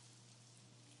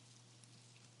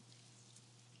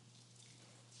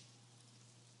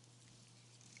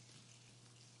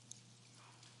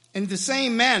 In the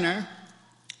same manner,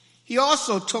 he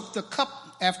also took the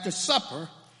cup after supper,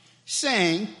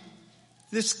 saying,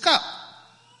 "This cup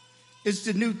is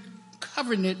the new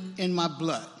covenant in my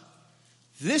blood.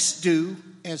 This do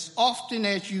as often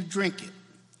as you drink it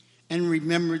in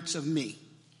remembrance of me.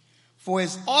 For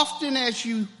as often as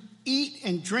you eat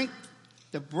and drink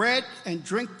the bread and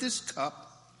drink this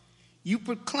cup, you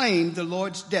proclaim the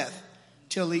Lord's death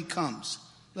till he comes."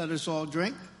 Let us all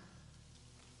drink.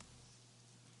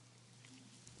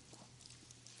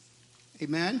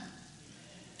 Amen.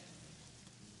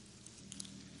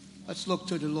 Let's look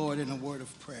to the Lord in a word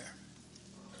of prayer.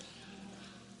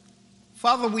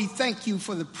 Father, we thank you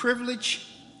for the privilege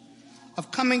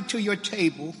of coming to your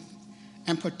table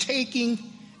and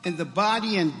partaking in the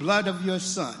body and blood of your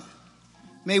Son.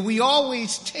 May we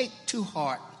always take to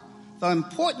heart the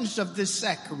importance of this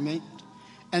sacrament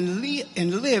and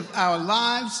live our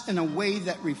lives in a way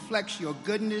that reflects your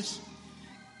goodness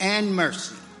and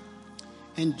mercy.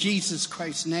 In Jesus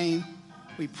Christ's name,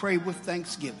 we pray with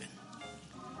thanksgiving.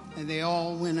 And they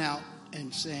all went out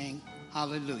and sang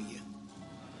hallelujah.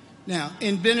 Now,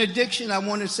 in benediction, I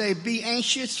want to say, be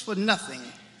anxious for nothing,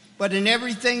 but in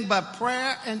everything by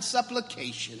prayer and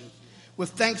supplication,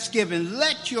 with thanksgiving,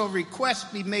 let your requests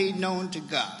be made known to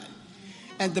God.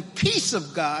 And the peace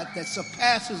of God that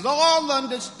surpasses all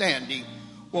understanding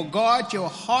will guard your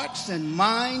hearts and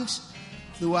minds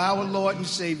through our Lord and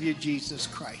Savior, Jesus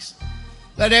Christ.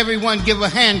 Let everyone give a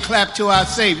hand clap to our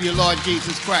Savior, Lord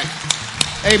Jesus Christ.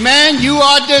 Amen. You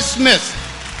are dismissed.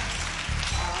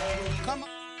 Come on.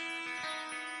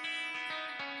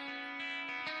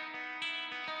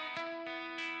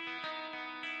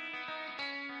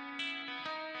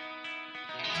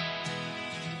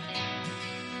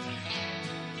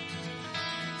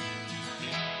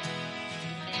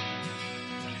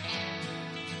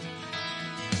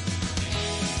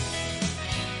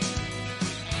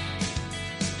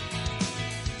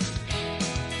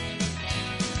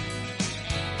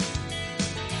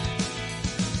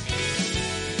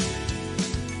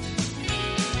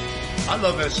 I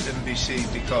love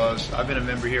SMBC because I've been a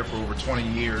member here for over 20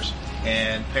 years,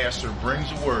 and Pastor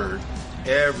brings a word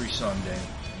every Sunday.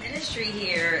 Ministry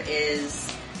here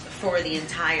is for the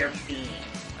entire being.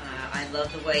 I love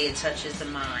the way it touches the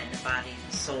mind, the body,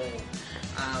 and the soul.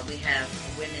 We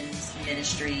have women's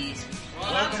ministries.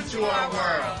 Welcome to our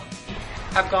world.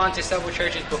 I've gone to several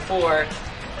churches before,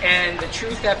 and the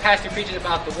truth that Pastor preaches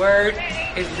about the Word,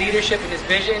 his leadership, and his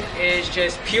vision is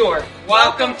just pure.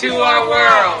 Welcome to our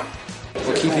world.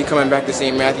 What keeps me coming back to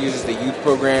St. Matthew's is the youth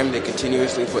program. They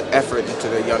continuously put effort into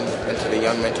the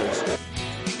young mentors.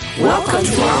 Welcome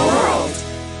to our world.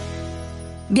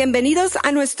 Bienvenidos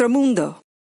a nuestro mundo.